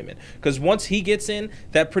to put him in? Because once he gets in,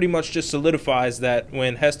 that pretty much just solidifies that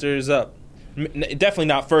when Hester is up, definitely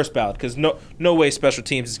not first ballot because no way special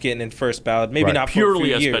teams is getting in first ballot. Maybe not purely for a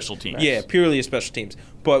few a years. special team. Yeah, purely a special teams.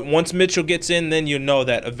 But once Mitchell gets in, then you know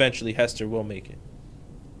that eventually Hester will make it.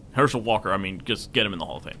 Herschel Walker, just get him in the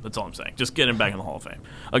Hall of Fame. That's all I'm saying. Just get him back in the Hall of Fame.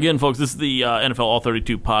 Again, folks, this is the NFL All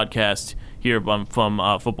 32 podcast here from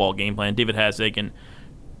Football Game Plan. David Hassig and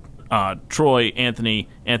Troy, Anthony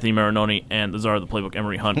Marinoni, and the Czar of the Playbook,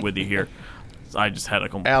 Emery Hunt, with you here. I just had a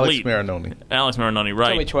complete... Alex Marinoni, right.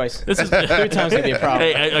 Tell me twice. This is 3 times going to be a problem.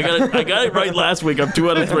 Hey, I got it right last week. I'm 2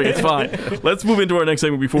 out of 3. It's fine. Let's move into our next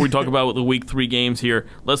segment before we talk about the Week 3 games here.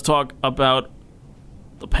 Let's talk about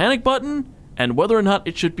the panic button and whether or not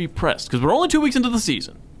it should be pressed. Because we're only 2 weeks into the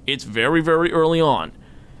season. It's very, very early on.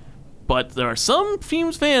 But there are some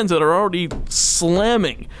teams fans that are already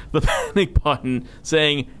slamming the panic button,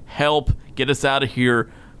 saying, help, get us out of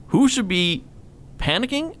here. Who should be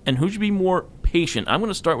panicking and who should be more patient? I'm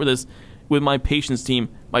going to start with this with my patience team.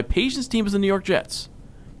 My patience team is the New York Jets.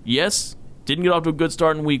 Yes, didn't get off to a good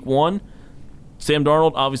start in Week 1. Sam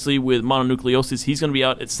Darnold, obviously, with mononucleosis, he's going to be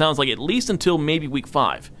out, it sounds like, at least until maybe Week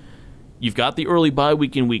 5. You've got the early bye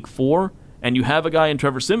week in Week 4, and you have a guy in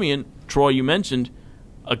Trevor Siemian, Troy, you mentioned,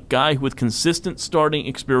 a guy with consistent starting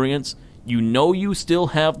experience. You still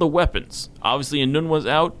have the weapons. Obviously, Nun was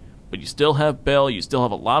out, but you still have Bell. You still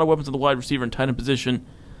have a lot of weapons at the wide receiver and tight end position,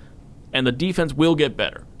 and the defense will get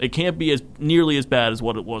better. It can't be as nearly as bad as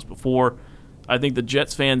what it was before. I think the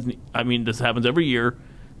Jets fans, this happens every year.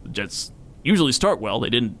 The Jets usually start well. They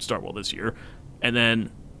didn't start well this year. And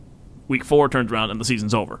then week 4 turns around and the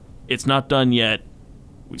season's over. It's not done yet.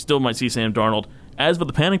 We still might see Sam Darnold. As for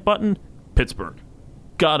the panic button, Pittsburgh.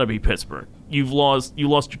 Gotta be Pittsburgh. You lost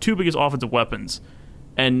your 2 biggest offensive weapons.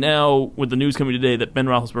 And now, with the news coming today that Ben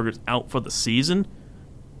Roethlisberger's out for the season,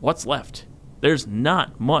 what's left? There's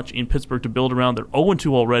not much in Pittsburgh to build around. They're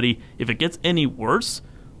 0-2 already. If it gets any worse,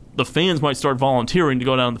 the fans might start volunteering to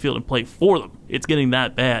go down the field and play for them. It's getting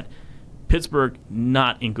that bad. Pittsburgh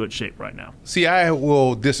not in good shape right now. See, I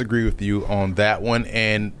will disagree with you on that one.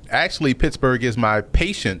 And actually, Pittsburgh is my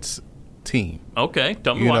patience team. Okay,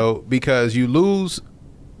 tell me why. You know, because you lose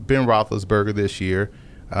Ben Roethlisberger this year.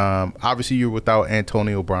 Obviously, you're without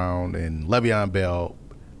Antonio Brown and Le'Veon Bell.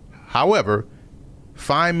 However,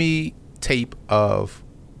 find me tape of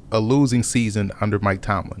a losing season under Mike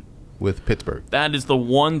Tomlin with Pittsburgh. That is the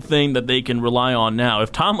one thing that they can rely on now. As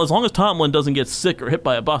long as Tomlin doesn't get sick or hit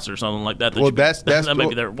by a bus or something like that, that might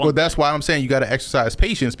be their one. Well, that's why I'm saying you got to exercise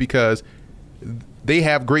patience, because they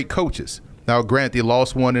have great coaches. Now, granted, they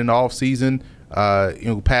lost one in the offseason,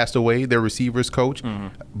 passed away, their receivers coach. Mm-hmm.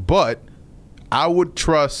 But I would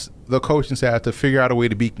trust the coaching staff to figure out a way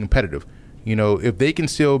to be competitive. You know, if they can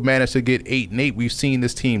still manage to get 8-8, we've seen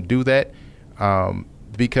this team do that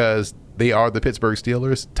because they are the Pittsburgh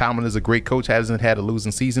Steelers. Tomlin is a great coach, hasn't had a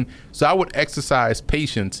losing season. So I would exercise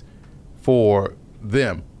patience for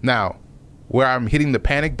them. Now, where I'm hitting the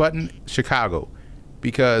panic button, Chicago,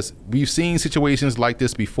 because we've seen situations like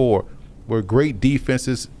this before where great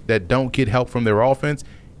defenses that don't get help from their offense,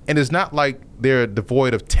 and it's not like they're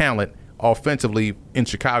devoid of talent offensively in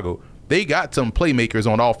Chicago. They got some playmakers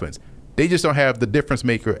on offense. They just don't have the difference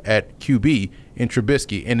maker at QB in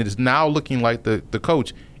Trubisky, and it is now looking like the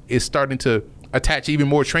coach is starting to attach even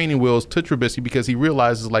more training wheels to Trubisky because he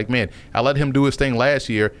realizes, like, man, I let him do his thing last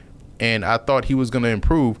year, and I thought he was going to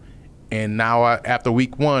improve, and now after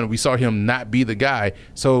week 1, we saw him not be the guy,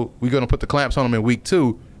 so we're going to put the clamps on him in week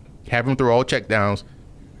 2, have him throw all checkdowns.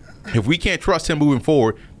 If we can't trust him moving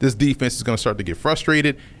forward, this defense is going to start to get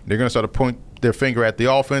frustrated. They're going to start to point their finger at the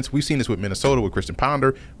offense. We've seen this with Minnesota with Christian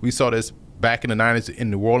Ponder. We saw this back in the 90s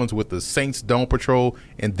in New Orleans with the Saints Dome Patrol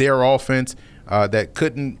and their offense that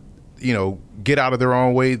couldn't, get out of their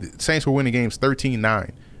own way. The Saints were winning games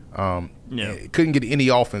 13-9. Couldn't get any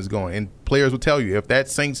offense going. And players will tell you, if that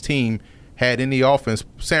Saints team had any offense,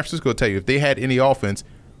 San Francisco will tell you, if they had any offense,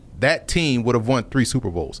 that team would have won 3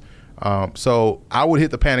 Super Bowls. So I would hit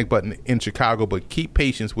the panic button in Chicago, but keep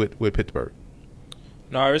patience with Pittsburgh.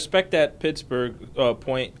 No, I respect that Pittsburgh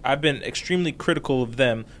point. I've been extremely critical of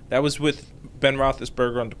them. That was with Ben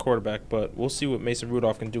Roethlisberger on the quarterback, but we'll see what Mason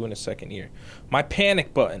Rudolph can do in his second year. My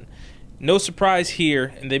panic button. No surprise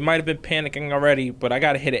here, and they might have been panicking already, but I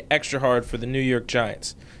got to hit it extra hard for the New York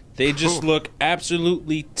Giants. They just look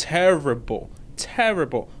absolutely terrible.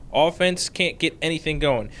 Terrible. Offense can't get anything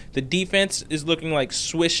going. The defense is looking like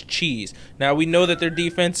Swiss cheese. Now, we know that their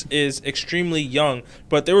defense is extremely young,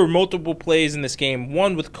 but there were multiple plays in this game.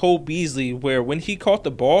 One with Cole Beasley where when he caught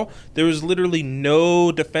the ball, there was literally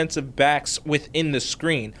no defensive backs within the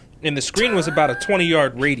screen. And the screen was about a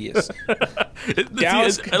 20-yard radius.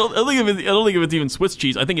 Dallas, I don't think it's even Swiss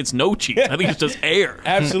cheese. I think it's no cheese. I think it's just air.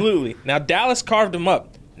 Absolutely. Now, Dallas carved him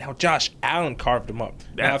up. Now Josh Allen carved him up.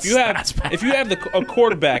 Now, if you have a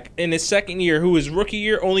quarterback in his second year who his rookie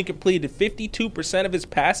year only completed 52% of his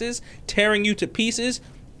passes, tearing you to pieces,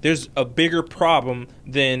 there's a bigger problem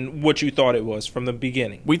than what you thought it was from the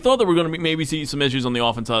beginning. We thought that we were going to maybe see some issues on the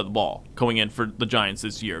offense side of the ball going in for the Giants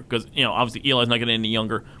this year because, obviously Eli's not getting any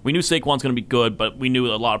younger. We knew Saquon's going to be good, but we knew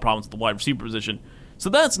a lot of problems at the wide receiver position. So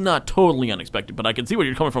that's not totally unexpected, but I can see where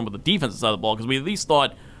you're coming from with the defensive side of the ball because we at least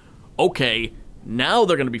thought, okay, now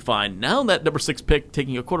they're going to be fine. Now that number 6 pick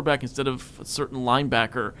taking a quarterback instead of a certain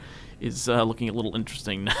linebacker is looking a little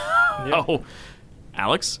interesting now. Yeah.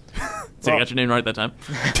 Alex? So you got your name right that time.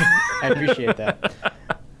 I appreciate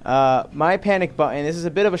that. My panic button, this is a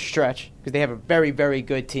bit of a stretch because they have a very, very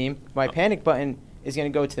good team. My panic button is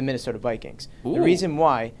going to go to the Minnesota Vikings. Ooh. The reason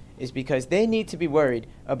why is because they need to be worried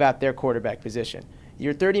about their quarterback position.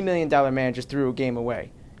 Your $30 million man just threw a game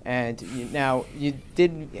away. And now you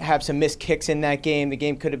did have some missed kicks in that game. The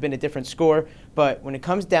game could have been a different score. But when it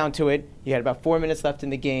comes down to it, you had about 4 minutes left in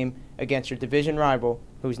the game against your division rival,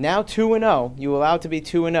 who's now 2-0. You allowed to be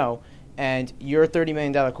 2-0, and your $30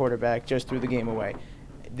 million quarterback just threw the game away.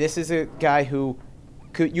 This is a guy who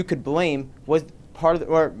you could blame was part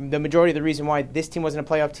of the majority of the reason why this team wasn't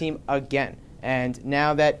a playoff team again. And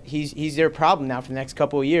now that he's their problem now for the next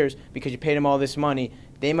couple of years because you paid him all this money,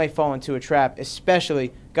 they might fall into a trap,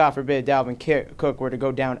 especially, God forbid, Dalvin Cook were to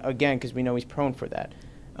go down again because we know he's prone for that.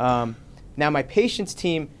 Now, my patience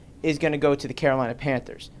team is going to go to the Carolina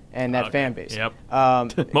Panthers and that fan base. Yep.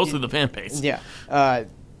 Mostly the fan base. Yeah.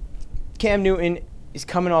 Cam Newton is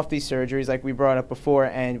coming off these surgeries like we brought up before,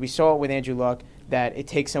 and we saw it with Andrew Luck that it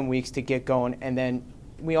takes some weeks to get going, and then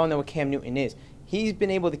we all know what Cam Newton is. He's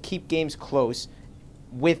been able to keep games close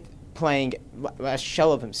with playing a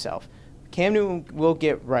shell of himself. Cam Newton will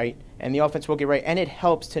get right, and the offense will get right, and it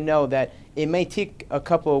helps to know that it may take a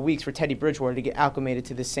couple of weeks for Teddy Bridgewater to get acclimated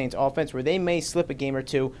to the Saints offense, where they may slip a game or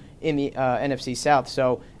two in the NFC South.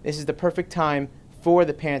 So this is the perfect time for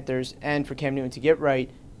the Panthers and for Cam Newton to get right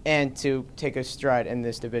and to take a stride in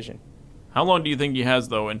this division. How long do you think he has,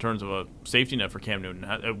 though, in terms of a safety net for Cam Newton?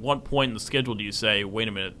 At what point in the schedule do you say, wait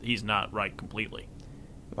a minute, he's not right completely?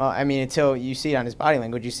 Well, I mean, until you see it on his body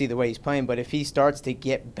language, you see the way he's playing. But if he starts to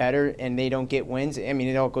get better and they don't get wins, I mean,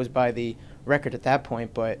 it all goes by the record at that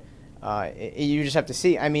point. But you just have to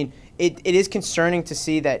see. I mean, it is concerning to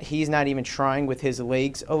see that he's not even trying with his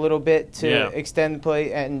legs a little bit to extend the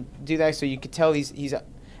play and do that. So you could tell he's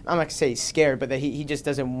I'm not going to say he's scared, but that he just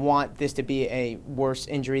doesn't want this to be a worse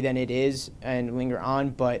injury than it is and linger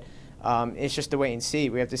on. But it's just to wait and see.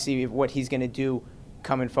 We have to see what he's going to do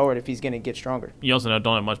coming forward if he's going to get stronger. You also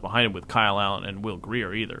don't have much behind him with Kyle Allen and Will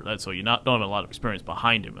Grier either. So you don't have a lot of experience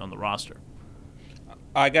behind him on the roster.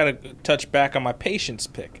 I got to touch back on my patience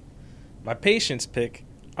pick. My patience pick,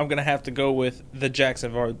 I'm going to have to go with the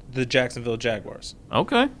Jacksonville Jaguars.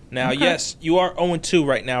 Okay. Now, yes, you are 0-2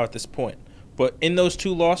 right now at this point. But in those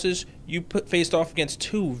two losses, you faced off against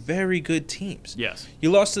two very good teams. Yes.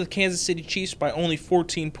 You lost to the Kansas City Chiefs by only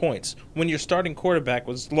 14 points when your starting quarterback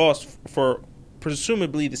was lost for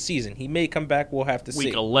presumably the season. He may come back. We'll have to see.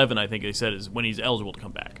 Week 11, I think they said, is when he's eligible to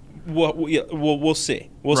come back. We'll see.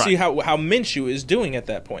 We'll see how Minshew is doing at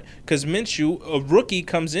that point. Because Minshew, a rookie,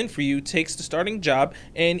 comes in for you, takes the starting job,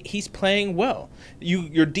 and he's playing well.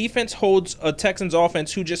 Your defense holds a Texans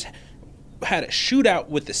offense who just had a shootout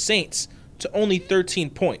with the Saints to only 13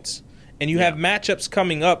 points. And you have matchups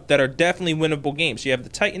coming up that are definitely winnable games. You have the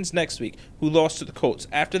Titans next week, who lost to the Colts.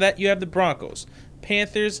 After that, you have the Broncos,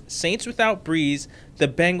 Panthers, Saints without Breeze, the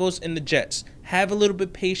Bengals, and the Jets. Have a little bit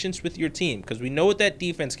of patience with your team because we know what that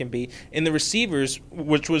defense can be. And the receivers,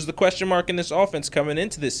 which was the question mark in this offense coming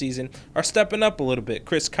into this season, are stepping up a little bit.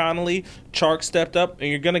 Chris Connolly, Chark stepped up, and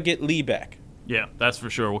you're going to get Lee back. Yeah, that's for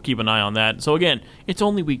sure. We'll keep an eye on that. So, again, it's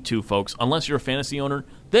only week 2, folks. Unless you're a fantasy owner,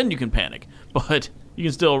 then you can panic. But you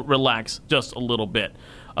can still relax just a little bit.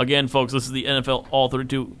 Again, folks, this is the NFL All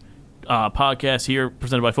 32 podcast here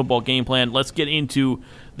presented by Football Game Plan. Let's get into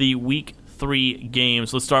the Week 3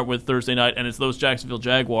 games. Let's start with Thursday night, and it's those Jacksonville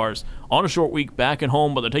Jaguars on a short week back at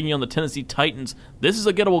home, but they're taking on the Tennessee Titans. This is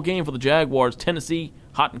a gettable game for the Jaguars. Tennessee,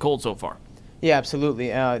 hot and cold so far. Yeah, absolutely.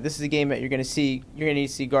 This is a game that you're going to see. You're going to need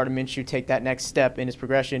to see Gardner Minshew take that next step in his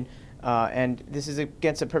progression, and this is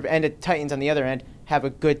against and the Titans on the other end have a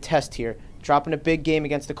good test here. Dropping a big game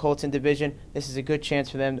against the Colts in division, this is a good chance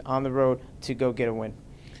for them on the road to go get a win.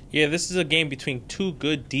 Yeah, this is a game between two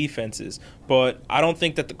good defenses, but I don't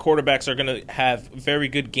think that the quarterbacks are going to have very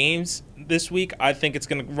good games this week. I think it's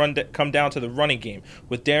going to come down to the running game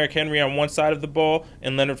with Derrick Henry on one side of the ball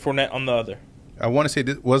and Leonard Fournette on the other. I want to say,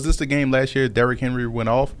 was this the game last year Derrick Henry went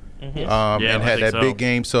off and had that big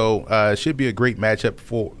game? So it should be a great matchup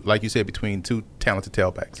for, like you said, between two talented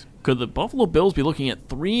tailbacks. Could the Buffalo Bills be looking at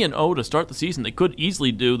 3-0 to start the season? They could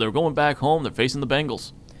easily do. They're going back home. They're facing the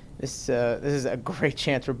Bengals. This is a great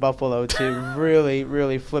chance for Buffalo to really,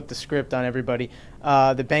 really flip the script on everybody.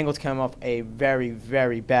 The Bengals come off a very,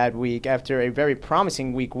 very bad week after a very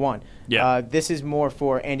promising week 1. Yeah. This is more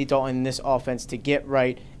for Andy Dalton and this offense to get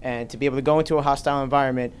right and to be able to go into a hostile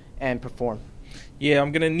environment and perform. Yeah,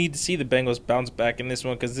 I'm going to need to see the Bengals bounce back in this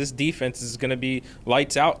one because this defense is going to be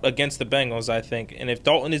lights out against the Bengals, I think. And if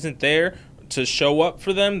Dalton isn't there to show up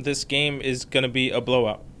for them, this game is going to be a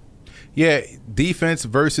blowout. Yeah, defense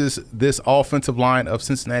versus this offensive line of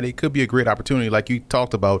Cincinnati could be a great opportunity, like you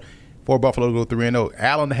talked about, for Buffalo to go 3-0.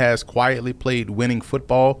 Allen has quietly played winning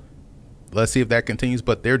football. Let's see if that continues,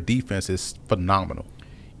 but their defense is phenomenal.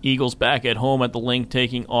 Eagles back at home at the Link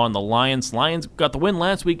taking on the Lions. Lions got the win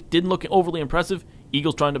last week. Didn't look overly impressive.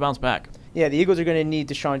 Eagles trying to bounce back. Yeah, the Eagles are going to need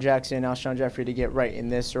Deshaun Jackson and Alshon Jeffrey to get right in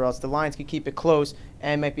this, or else the Lions could keep it close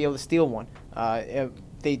and might be able to steal one.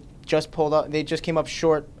 They just pulled up. They just came up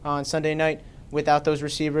short on Sunday night without those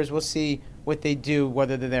receivers. We'll see what they do,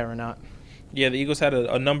 whether they're there or not. Yeah, the Eagles had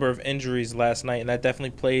a number of injuries last night, and that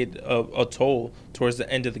definitely played a toll towards the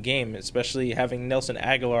end of the game, especially having Nelson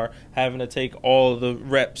Aguilar having to take all the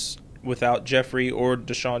reps without Jeffrey or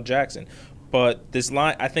Deshaun Jackson. But this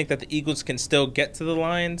line, I think that the Eagles can still get to the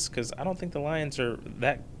Lions because I don't think the Lions are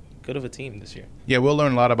that good of a team this year. Yeah, we'll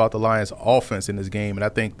learn a lot about the Lions' offense in this game, and I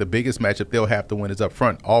think the biggest matchup they'll have to win is up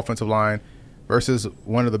front, offensive line versus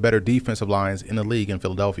one of the better defensive lines in the league in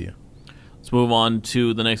Philadelphia. Let's move on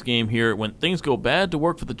to the next game here. When things go bad to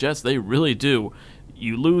work for the Jets, they really do.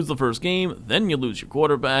 You lose the first game, then you lose your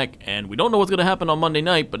quarterback, and we don't know what's going to happen on Monday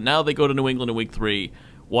night, but now they go to New England in Week 3.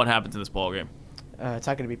 What happens in this ballgame? It's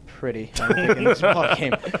not going to be pretty, I think, in this ball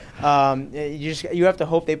game. You have to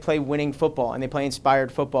hope they play winning football and they play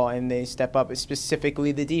inspired football and they step up,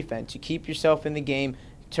 specifically the defense. You keep yourself in the game.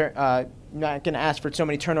 Not going to ask for so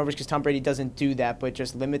many turnovers because Tom Brady doesn't do that, but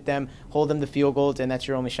just limit them, hold them to field goals, and that's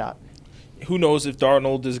your only shot. Who knows if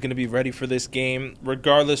Darnold is going to be ready for this game?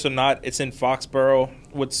 Regardless or not, it's in Foxborough.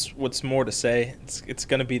 What's more to say? It's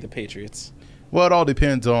going to be the Patriots. Well, it all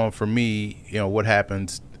depends on, for me, what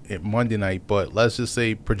happens Monday night, but let's just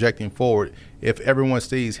say projecting forward, if everyone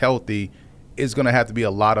stays healthy, it's going to have to be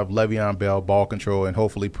a lot of Le'Veon Bell ball control and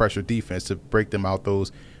hopefully pressure defense to break them out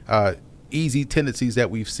those easy tendencies that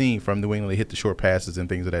we've seen from New England to hit the short passes and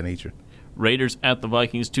things of that nature. Raiders at the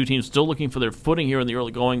Vikings, two teams still looking for their footing here in the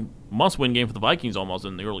early going. Must-win game for the Vikings almost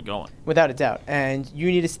in the early going. Without a doubt. And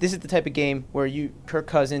this is the type of game where Kirk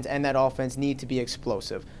Cousins and that offense need to be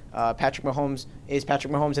explosive. Patrick Mahomes is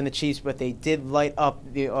Patrick Mahomes and the Chiefs, but they did light up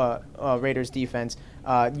the Raiders defense.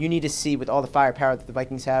 You need to see, with all the firepower that the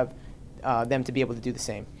Vikings have, them to be able to do the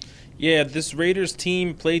same. Yeah, this Raiders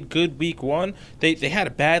team played good week 1. They had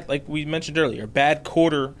a bad, like we mentioned earlier, bad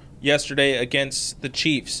quarter yesterday against the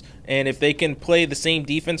Chiefs. And if they can play the same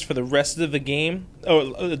defense for the rest of the game,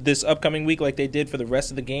 or this upcoming week like they did for the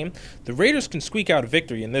rest of the game, the Raiders can squeak out a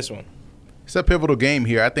victory in this one. It's a pivotal game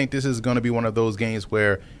here. I think this is going to be one of those games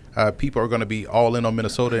where people are going to be all in on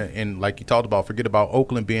Minnesota. And like you talked about, forget about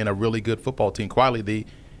Oakland being a really good football team. Quietly, they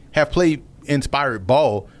have played inspired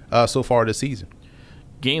ball so far this season.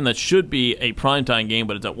 Game that should be a primetime game,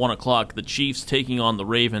 but it's at 1 o'clock. The Chiefs taking on the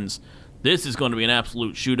Ravens. This is going to be an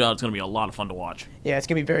absolute shootout. It's going to be a lot of fun to watch. Yeah, it's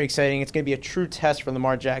going to be very exciting. It's going to be a true test for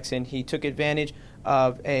Lamar Jackson. He took advantage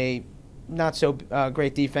of a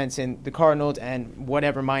not-so-great defense in the Cardinals and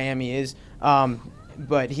whatever Miami is.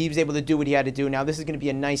 But he was able to do what he had to do. Now this is going to be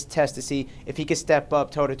a nice test to see if he can step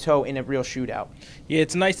up toe-to-toe in a real shootout. Yeah,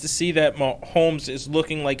 it's nice to see that Mahomes is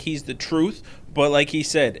looking like he's the truth. But like he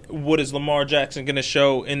said, what is Lamar Jackson going to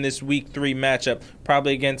show in this Week 3 matchup?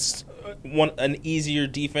 Probably against an easier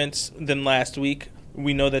defense than last week.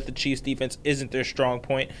 We know that the Chiefs' defense isn't their strong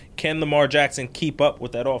point. Can Lamar Jackson keep up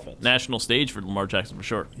with that offense? National stage for Lamar Jackson for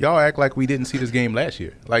sure. Y'all act like we didn't see this game last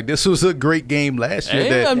year. Like, this was a great game last year.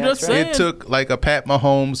 Hey, I'm just saying. It took like a Pat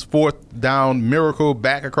Mahomes 4th down miracle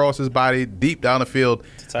back across his body, deep down the field.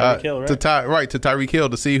 To Tyreek Hill, right? To Tyreek Hill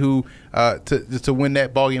to see who to win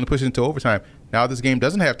that ball game and push it into overtime. Now this game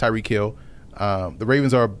doesn't have Tyreek Hill. The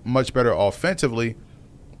Ravens are much better offensively.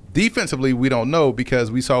 Defensively, we don't know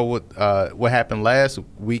because we saw what happened last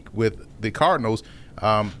week with the Cardinals.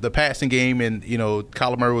 The passing game, and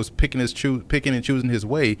Kyler Murray was picking and choosing his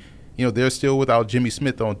way. They're still without Jimmy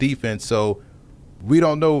Smith on defense, so we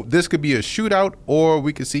don't know. This could be a shootout, or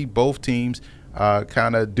we could see both teams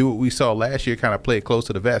kind of do what we saw last year, kind of play it close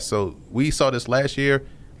to the vest. So we saw this last year.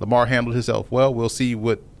 Lamar handled himself well. We'll see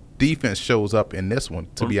what defense shows up in this one,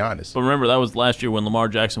 to be honest. But remember, that was last year when Lamar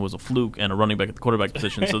Jackson was a fluke and a running back at the quarterback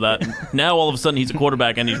position. So that now all of a sudden he's a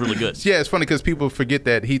quarterback and he's really good. Yeah, it's funny because people forget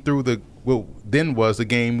that he threw what then was the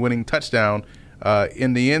game-winning touchdown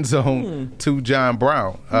in the end zone to John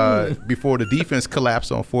Brown before the defense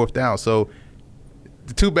collapsed on 4th down. So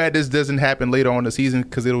too bad this doesn't happen later on in the season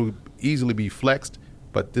because it'll easily be flexed.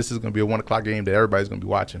 But this is going to be a 1 o'clock game that everybody's going to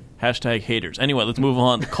be watching. #haters. Anyway, let's move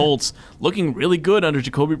on. The Colts looking really good under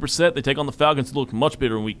Jacoby Brissett. They take on the Falcons, who look much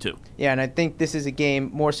better in Week 2. Yeah, and I think this is a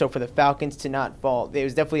game more so for the Falcons to not fall. It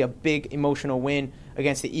was definitely a big emotional win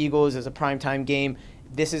against the Eagles as a primetime game.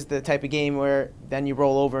 This is the type of game where then you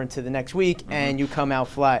roll over into the next week and you come out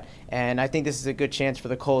flat. And I think this is a good chance for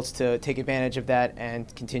the Colts to take advantage of that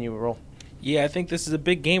and continue to roll. Yeah, I think this is a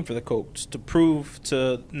big game for the Colts to prove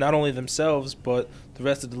to not only themselves but the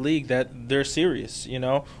rest of the league that they're serious.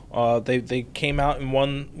 They came out in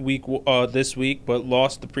 1 week this week but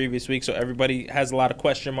lost the previous week, so everybody has a lot of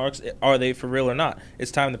question marks. Are they for real or not? It's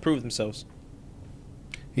time to prove themselves.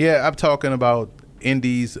 Yeah, I'm talking about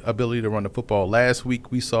Indy's ability to run the football. Last week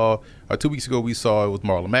 2 weeks ago we saw it with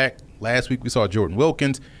Marlon Mack. Last week we saw Jordan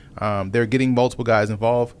Wilkins. They're getting multiple guys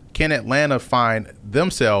involved. Can Atlanta find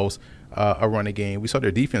themselves a running game? We saw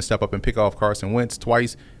their defense step up and pick off Carson Wentz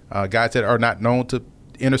twice. Guys that are not known to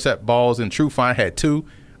intercept balls, and Trufant had 2.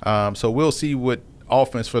 So we'll see what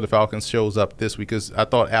offense for the Falcons shows up this week, because I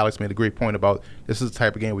thought Alex made a great point about this is the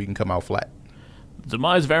type of game where you can come out flat. The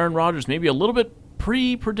demise of Aaron Rodgers maybe a little bit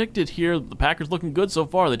pre-predicted here. The Packers looking good so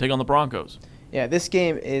far. They take on the Broncos. Yeah, this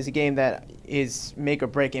game is a game that is make or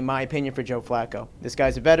break, in my opinion, for Joe Flacco. This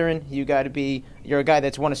guy's a veteran. You're a guy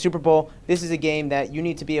that's won a Super Bowl. This is a game that you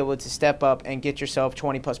need to be able to step up and get yourself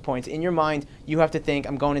 20-plus points. In your mind, you have to think,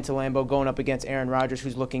 I'm going into Lambeau, going up against Aaron Rodgers,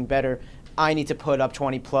 who's looking better. I need to put up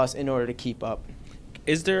 20-plus in order to keep up.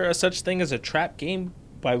 Is there a such thing as a trap game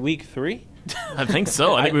by week 3? I think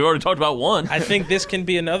so. I think we've already talked about one. I think this can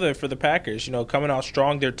be another for the Packers. Coming out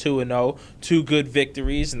strong, they're 2-0, 2 good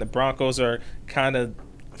victories, and the Broncos are kind of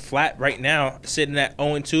flat right now, sitting at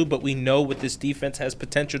 0-2, but we know what this defense has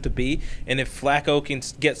potential to be, and if Flacco can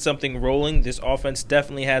get something rolling, this offense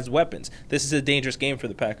definitely has weapons. This is a dangerous game for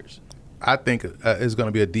the Packers. I think it's going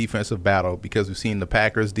to be a defensive battle because we've seen the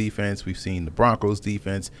Packers defense, we've seen the Broncos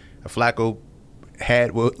defense. Flacco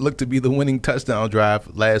had what looked to be the winning touchdown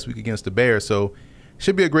drive last week against the Bears, so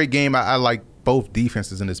should be a great game. I like both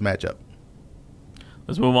defenses in this matchup.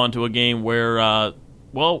 Let's move on to a game where,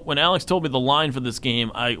 when Alex told me the line for this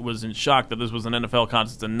game, I was in shock that this was an NFL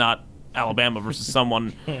contest and not Alabama versus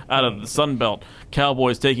someone out of the Sun Belt.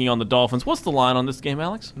 Cowboys taking on the Dolphins. What's the line on this game,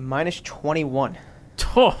 Alex? -21.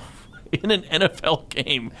 Oh, in an NFL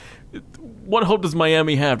game. What hope does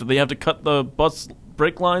Miami have? Do they have to cut the bus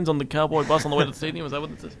brake lines on the Cowboy bus on the way to the stadium? Is that what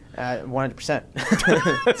this is? 100%.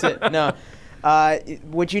 That's it. No.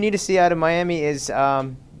 What you need to see out of Miami is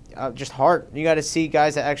just heart. You got to see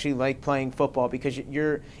guys that actually like playing football, because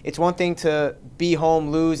it's one thing to be home,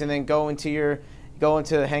 lose, and then go into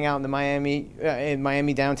hang out in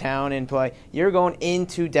Miami downtown and play. You're going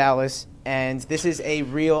into Dallas, and this is a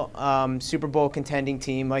real Super Bowl contending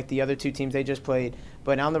team like the other two teams they just played.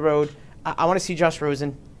 But on the road, I want to see Josh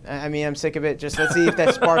Rosen. I mean, I'm sick of it. Just let's see if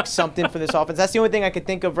that sparks something for this offense. That's the only thing I could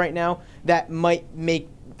think of right now that might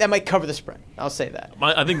cover the spread. I'll say that.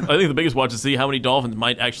 I think the biggest watch is to see how many Dolphins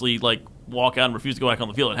might actually walk out and refuse to go back on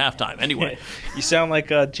the field at halftime. Anyway, you sound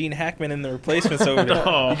like Gene Hackman in The Replacements over there.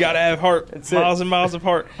 You got to have heart, miles and miles of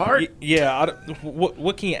heart. Heart?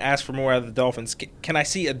 What can you ask for more out of the Dolphins? Can I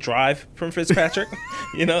see a drive from Fitzpatrick?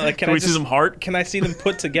 Can we see some heart? Can I see them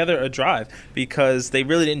put together a drive? Because they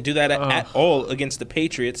really didn't do that at all against the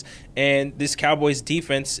Patriots. And this Cowboys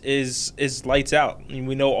defense is lights out. I mean,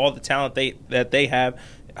 we know all the talent that they have.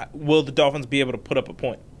 Will the Dolphins be able to put up a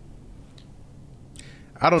point?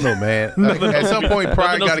 I don't know, man. At some point,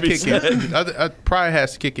 pride got to kick in. Pride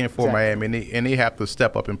has to kick in for Miami, and they have to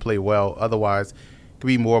step up and play well. Otherwise, it could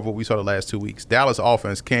be more of what we saw the last 2 weeks. Dallas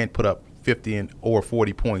offense can't put up 50 or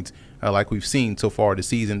 40 points like we've seen so far this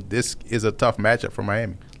season. This is a tough matchup for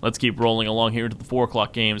Miami. Let's keep rolling along here to the 4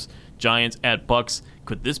 o'clock games. Giants at Bucks.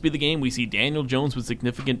 Could this be the game we see Daniel Jones with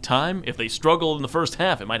significant time? If they struggle in the first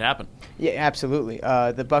half, it might happen. Yeah, absolutely.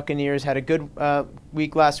 The Buccaneers had a good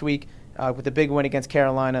week last week with a big win against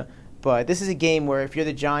Carolina. But this is a game where if you're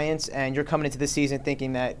the Giants and you're coming into the season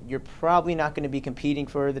thinking that you're probably not going to be competing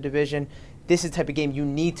for the division, this is the type of game you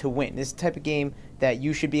need to win. This is the type of game that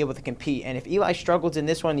you should be able to compete. And if Eli struggles in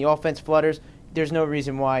this one, the offense flutters, there's no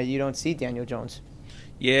reason why you don't see Daniel Jones.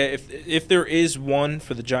 Yeah, if there is one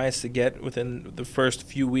for the Giants to get within the first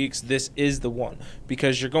few weeks, this is the one,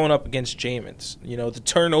 because you're going up against Jameis, the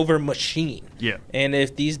turnover machine. Yeah. And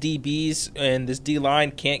if these DBs and this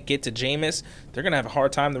D-line can't get to Jameis, they're going to have a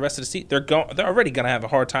hard time the rest of the season. They're already going to have a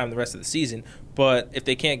hard time the rest of the season, but if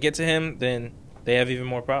they can't get to him, then they have even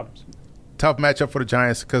more problems. Tough matchup for the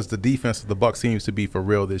Giants because the defense of the Bucs seems to be for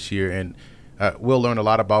real this year, and we'll learn a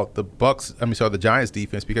lot about the Giants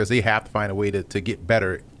defense, because they have to find a way to get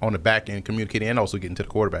better on the back end, communicating, and also getting to the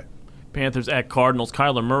quarterback. Panthers at Cardinals.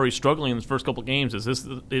 Kyler Murray struggling in his first couple games. Is this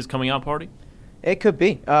his coming out party? It could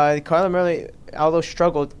be. Kyler Murray, although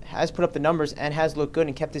struggled, has put up the numbers and has looked good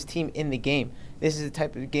and kept his team in the game. This is the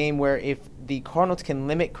type of game where if the Cardinals can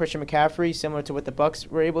limit Christian McCaffrey, similar to what the Bucs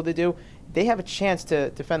were able to do, they have a chance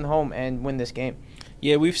to defend the home and win this game.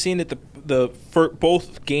 Yeah, we've seen it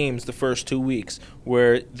both games the first 2 weeks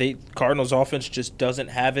where Cardinals offense just doesn't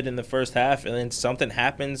have it in the first half, and then something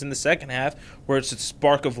happens in the second half where it's a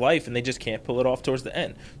spark of life and they just can't pull it off towards the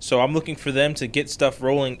end. So I'm looking for them to get stuff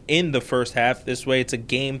rolling in the first half. This way it's a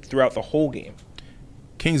game throughout the whole game.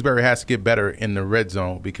 Kingsbury has to get better in the red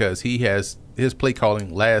zone, because his play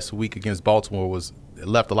calling last week against Baltimore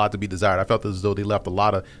left a lot to be desired. I felt as though they left a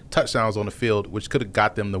lot of touchdowns on the field, which could have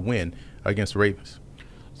got them the win against the Ravens.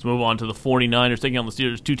 Let's move on to the 49ers taking on the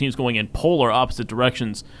Steelers. Two teams going in polar opposite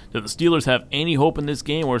directions. Do the Steelers have any hope in this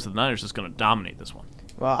game, or is the Niners just going to dominate this one?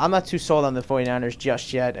 Well, I'm not too sold on the 49ers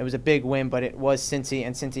just yet. It was a big win, but it was Cincy,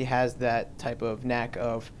 and Cincy has that type of knack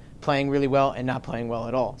of playing really well and not playing well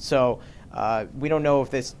at all. So we don't know if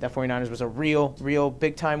that 49ers was a real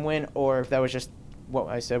big-time win, or if that was just what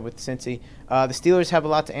I said with Cincy. The Steelers have a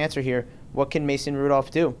lot to answer here. What can Mason Rudolph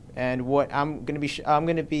do? And what I'm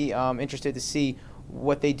going to be interested to see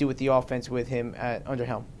what they do with the offense with him under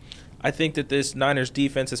helm. I think that this Niners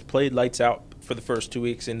defense has played lights out for the first 2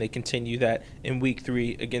 weeks, and they continue that in week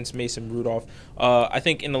 3 against Mason Rudolph. I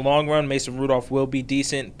think in the long run, Mason Rudolph will be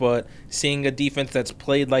decent, but seeing a defense that's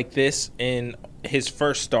played like this in his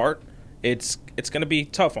first start, it's going to be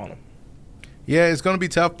tough on him. Yeah, it's going to be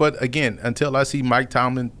tough, but again, until I see Mike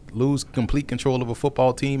Tomlin lose complete control of a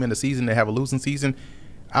football team in a season, they have a losing season,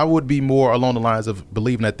 I would be more along the lines of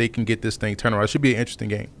believing that they can get this thing turned around. It should be an interesting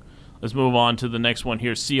game. Let's move on to the next one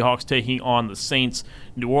here. Seahawks taking on the Saints.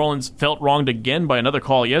 New Orleans felt wronged again by another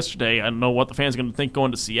call yesterday. I don't know what the fans are going to think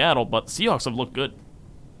going to Seattle, but the Seahawks have looked good.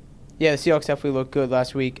 Yeah, the Seahawks definitely looked good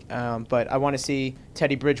last week, but I want to see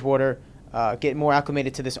Teddy Bridgewater get more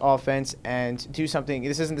acclimated to this offense and do something.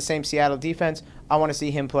 This isn't the same Seattle defense. I want to see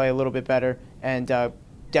him play a little bit better and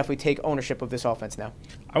definitely take ownership of this offense now.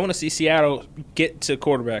 I want to see Seattle get to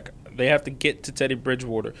quarterback. They have to get to Teddy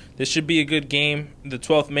Bridgewater. This should be a good game. The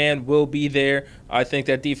 12th man will be there. I think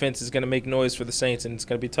that defense is going to make noise for the Saints, and it's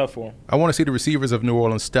going to be tough for them. I want to see the receivers of New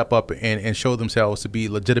Orleans step up and show themselves to be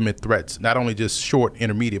legitimate threats, not only just short,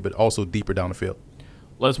 intermediate, but also deeper down the field.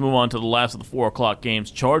 Let's move on to the last of the 4 o'clock games.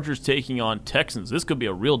 Chargers taking on Texans. This could be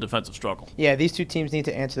a real defensive struggle. Yeah, these two teams need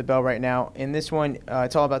to answer the bell right now. In this one,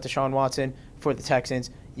 it's all about Deshaun Watson for the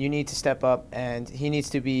Texans. You need to step up, and he needs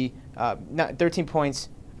to be 13 points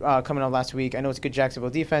coming on last week. I know it's a good Jacksonville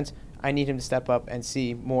defense. I need him to step up and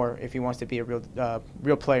see more if he wants to be a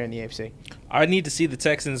real player in the AFC. I need to see the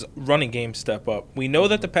Texans' running game step up. We know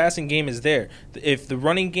that the passing game is there. If the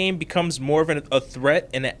running game becomes more of a threat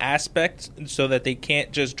and an aspect so that they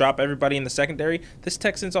can't just drop everybody in the secondary, this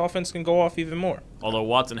Texans offense can go off even more. Although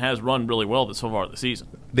Watson has run really well so far this season.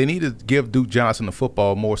 They need to give Duke Johnson the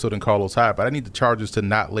football more so than Carlos Hyde, but I need the Chargers to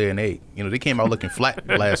not lay an egg. They came out looking flat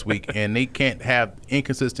last week, and they can't have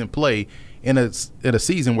inconsistent play in a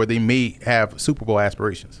season where they may have Super Bowl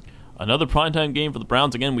aspirations. Another primetime game for the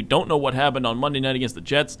Browns. Again, we don't know what happened on Monday night against the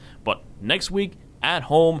Jets, but next week at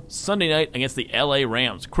home, Sunday night against the LA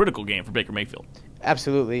Rams. Critical game for Baker Mayfield.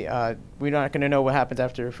 Absolutely. We're not going to know what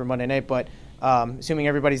happens for Monday night, but assuming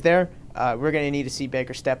everybody's there, we're going to need to see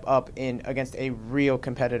Baker step up against a real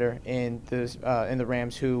competitor in the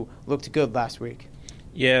Rams who looked good last week.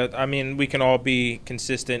 Yeah, I mean, we can all be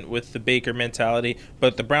consistent with the Baker mentality,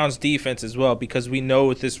 but the Browns' defense as well, because we know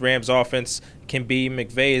what this Rams offense can be.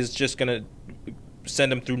 McVay is just going to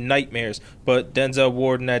send them through nightmares. But Denzel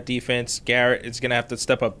Ward in that defense, Garrett is going to have to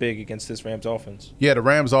step up big against this Rams offense. Yeah, the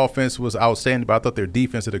Rams offense was outstanding, but I thought their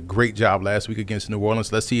defense did a great job last week against New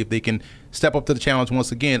Orleans. Let's see if they can step up to the challenge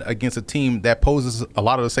once again against a team that poses a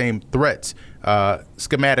lot of the same threats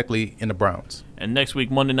schematically in the Browns. And next week,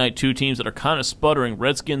 Monday night, 2 teams that are kind of sputtering.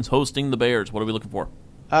 Redskins hosting the Bears. What are we looking for?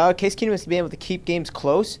 Case Keenum has been able to keep games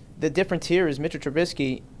close. The difference here is Mitchell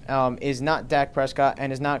Trubisky is not Dak Prescott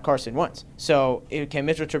and is not Carson Wentz. So can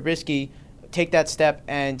Mitchell Trubisky take that step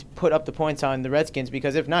and put up the points on the Redskins?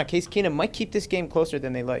 Because if not, Case Keenum might keep this game closer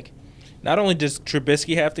than they like. Not only does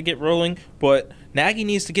Trubisky have to get rolling, but Nagy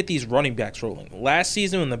needs to get these running backs rolling. Last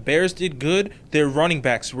season when the Bears did good, their running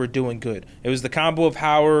backs were doing good. It was the combo of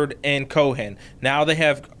Howard and Cohen. Now they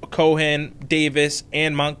have Cohen, Davis,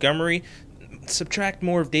 and Montgomery. Subtract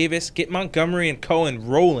more of Davis, get Montgomery and Cohen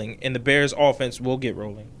rolling, and the Bears' offense will get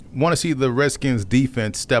rolling. Want to see the Redskins'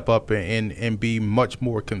 defense step up and be much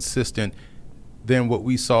more consistent than what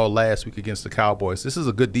we saw last week against the Cowboys. This is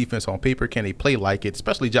a good defense on paper. Can they play like it,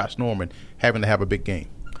 especially Josh Norman having to have a big game?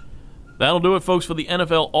 That'll do it, folks, for the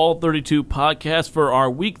NFL All 32 podcast for our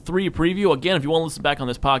Week 3 preview. Again, if you want to listen back on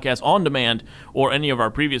this podcast on demand or any of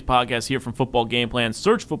our previous podcasts here from Football Game Plan,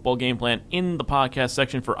 search Football Game Plan in the podcast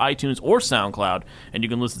section for iTunes or SoundCloud, and you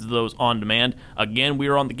can listen to those on demand. Again, we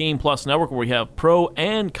are on the Game Plus Network where we have pro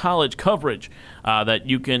and college coverage that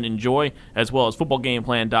you can enjoy, as well as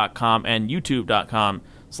footballgameplan.com and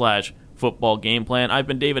youtube.com/footballgameplan. I've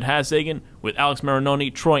been David Hasagen with Alex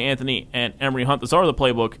Marinoni, Troy Anthony, and Emery Hunt. This are The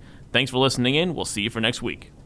Playbook. Thanks for listening in. We'll see you for next week.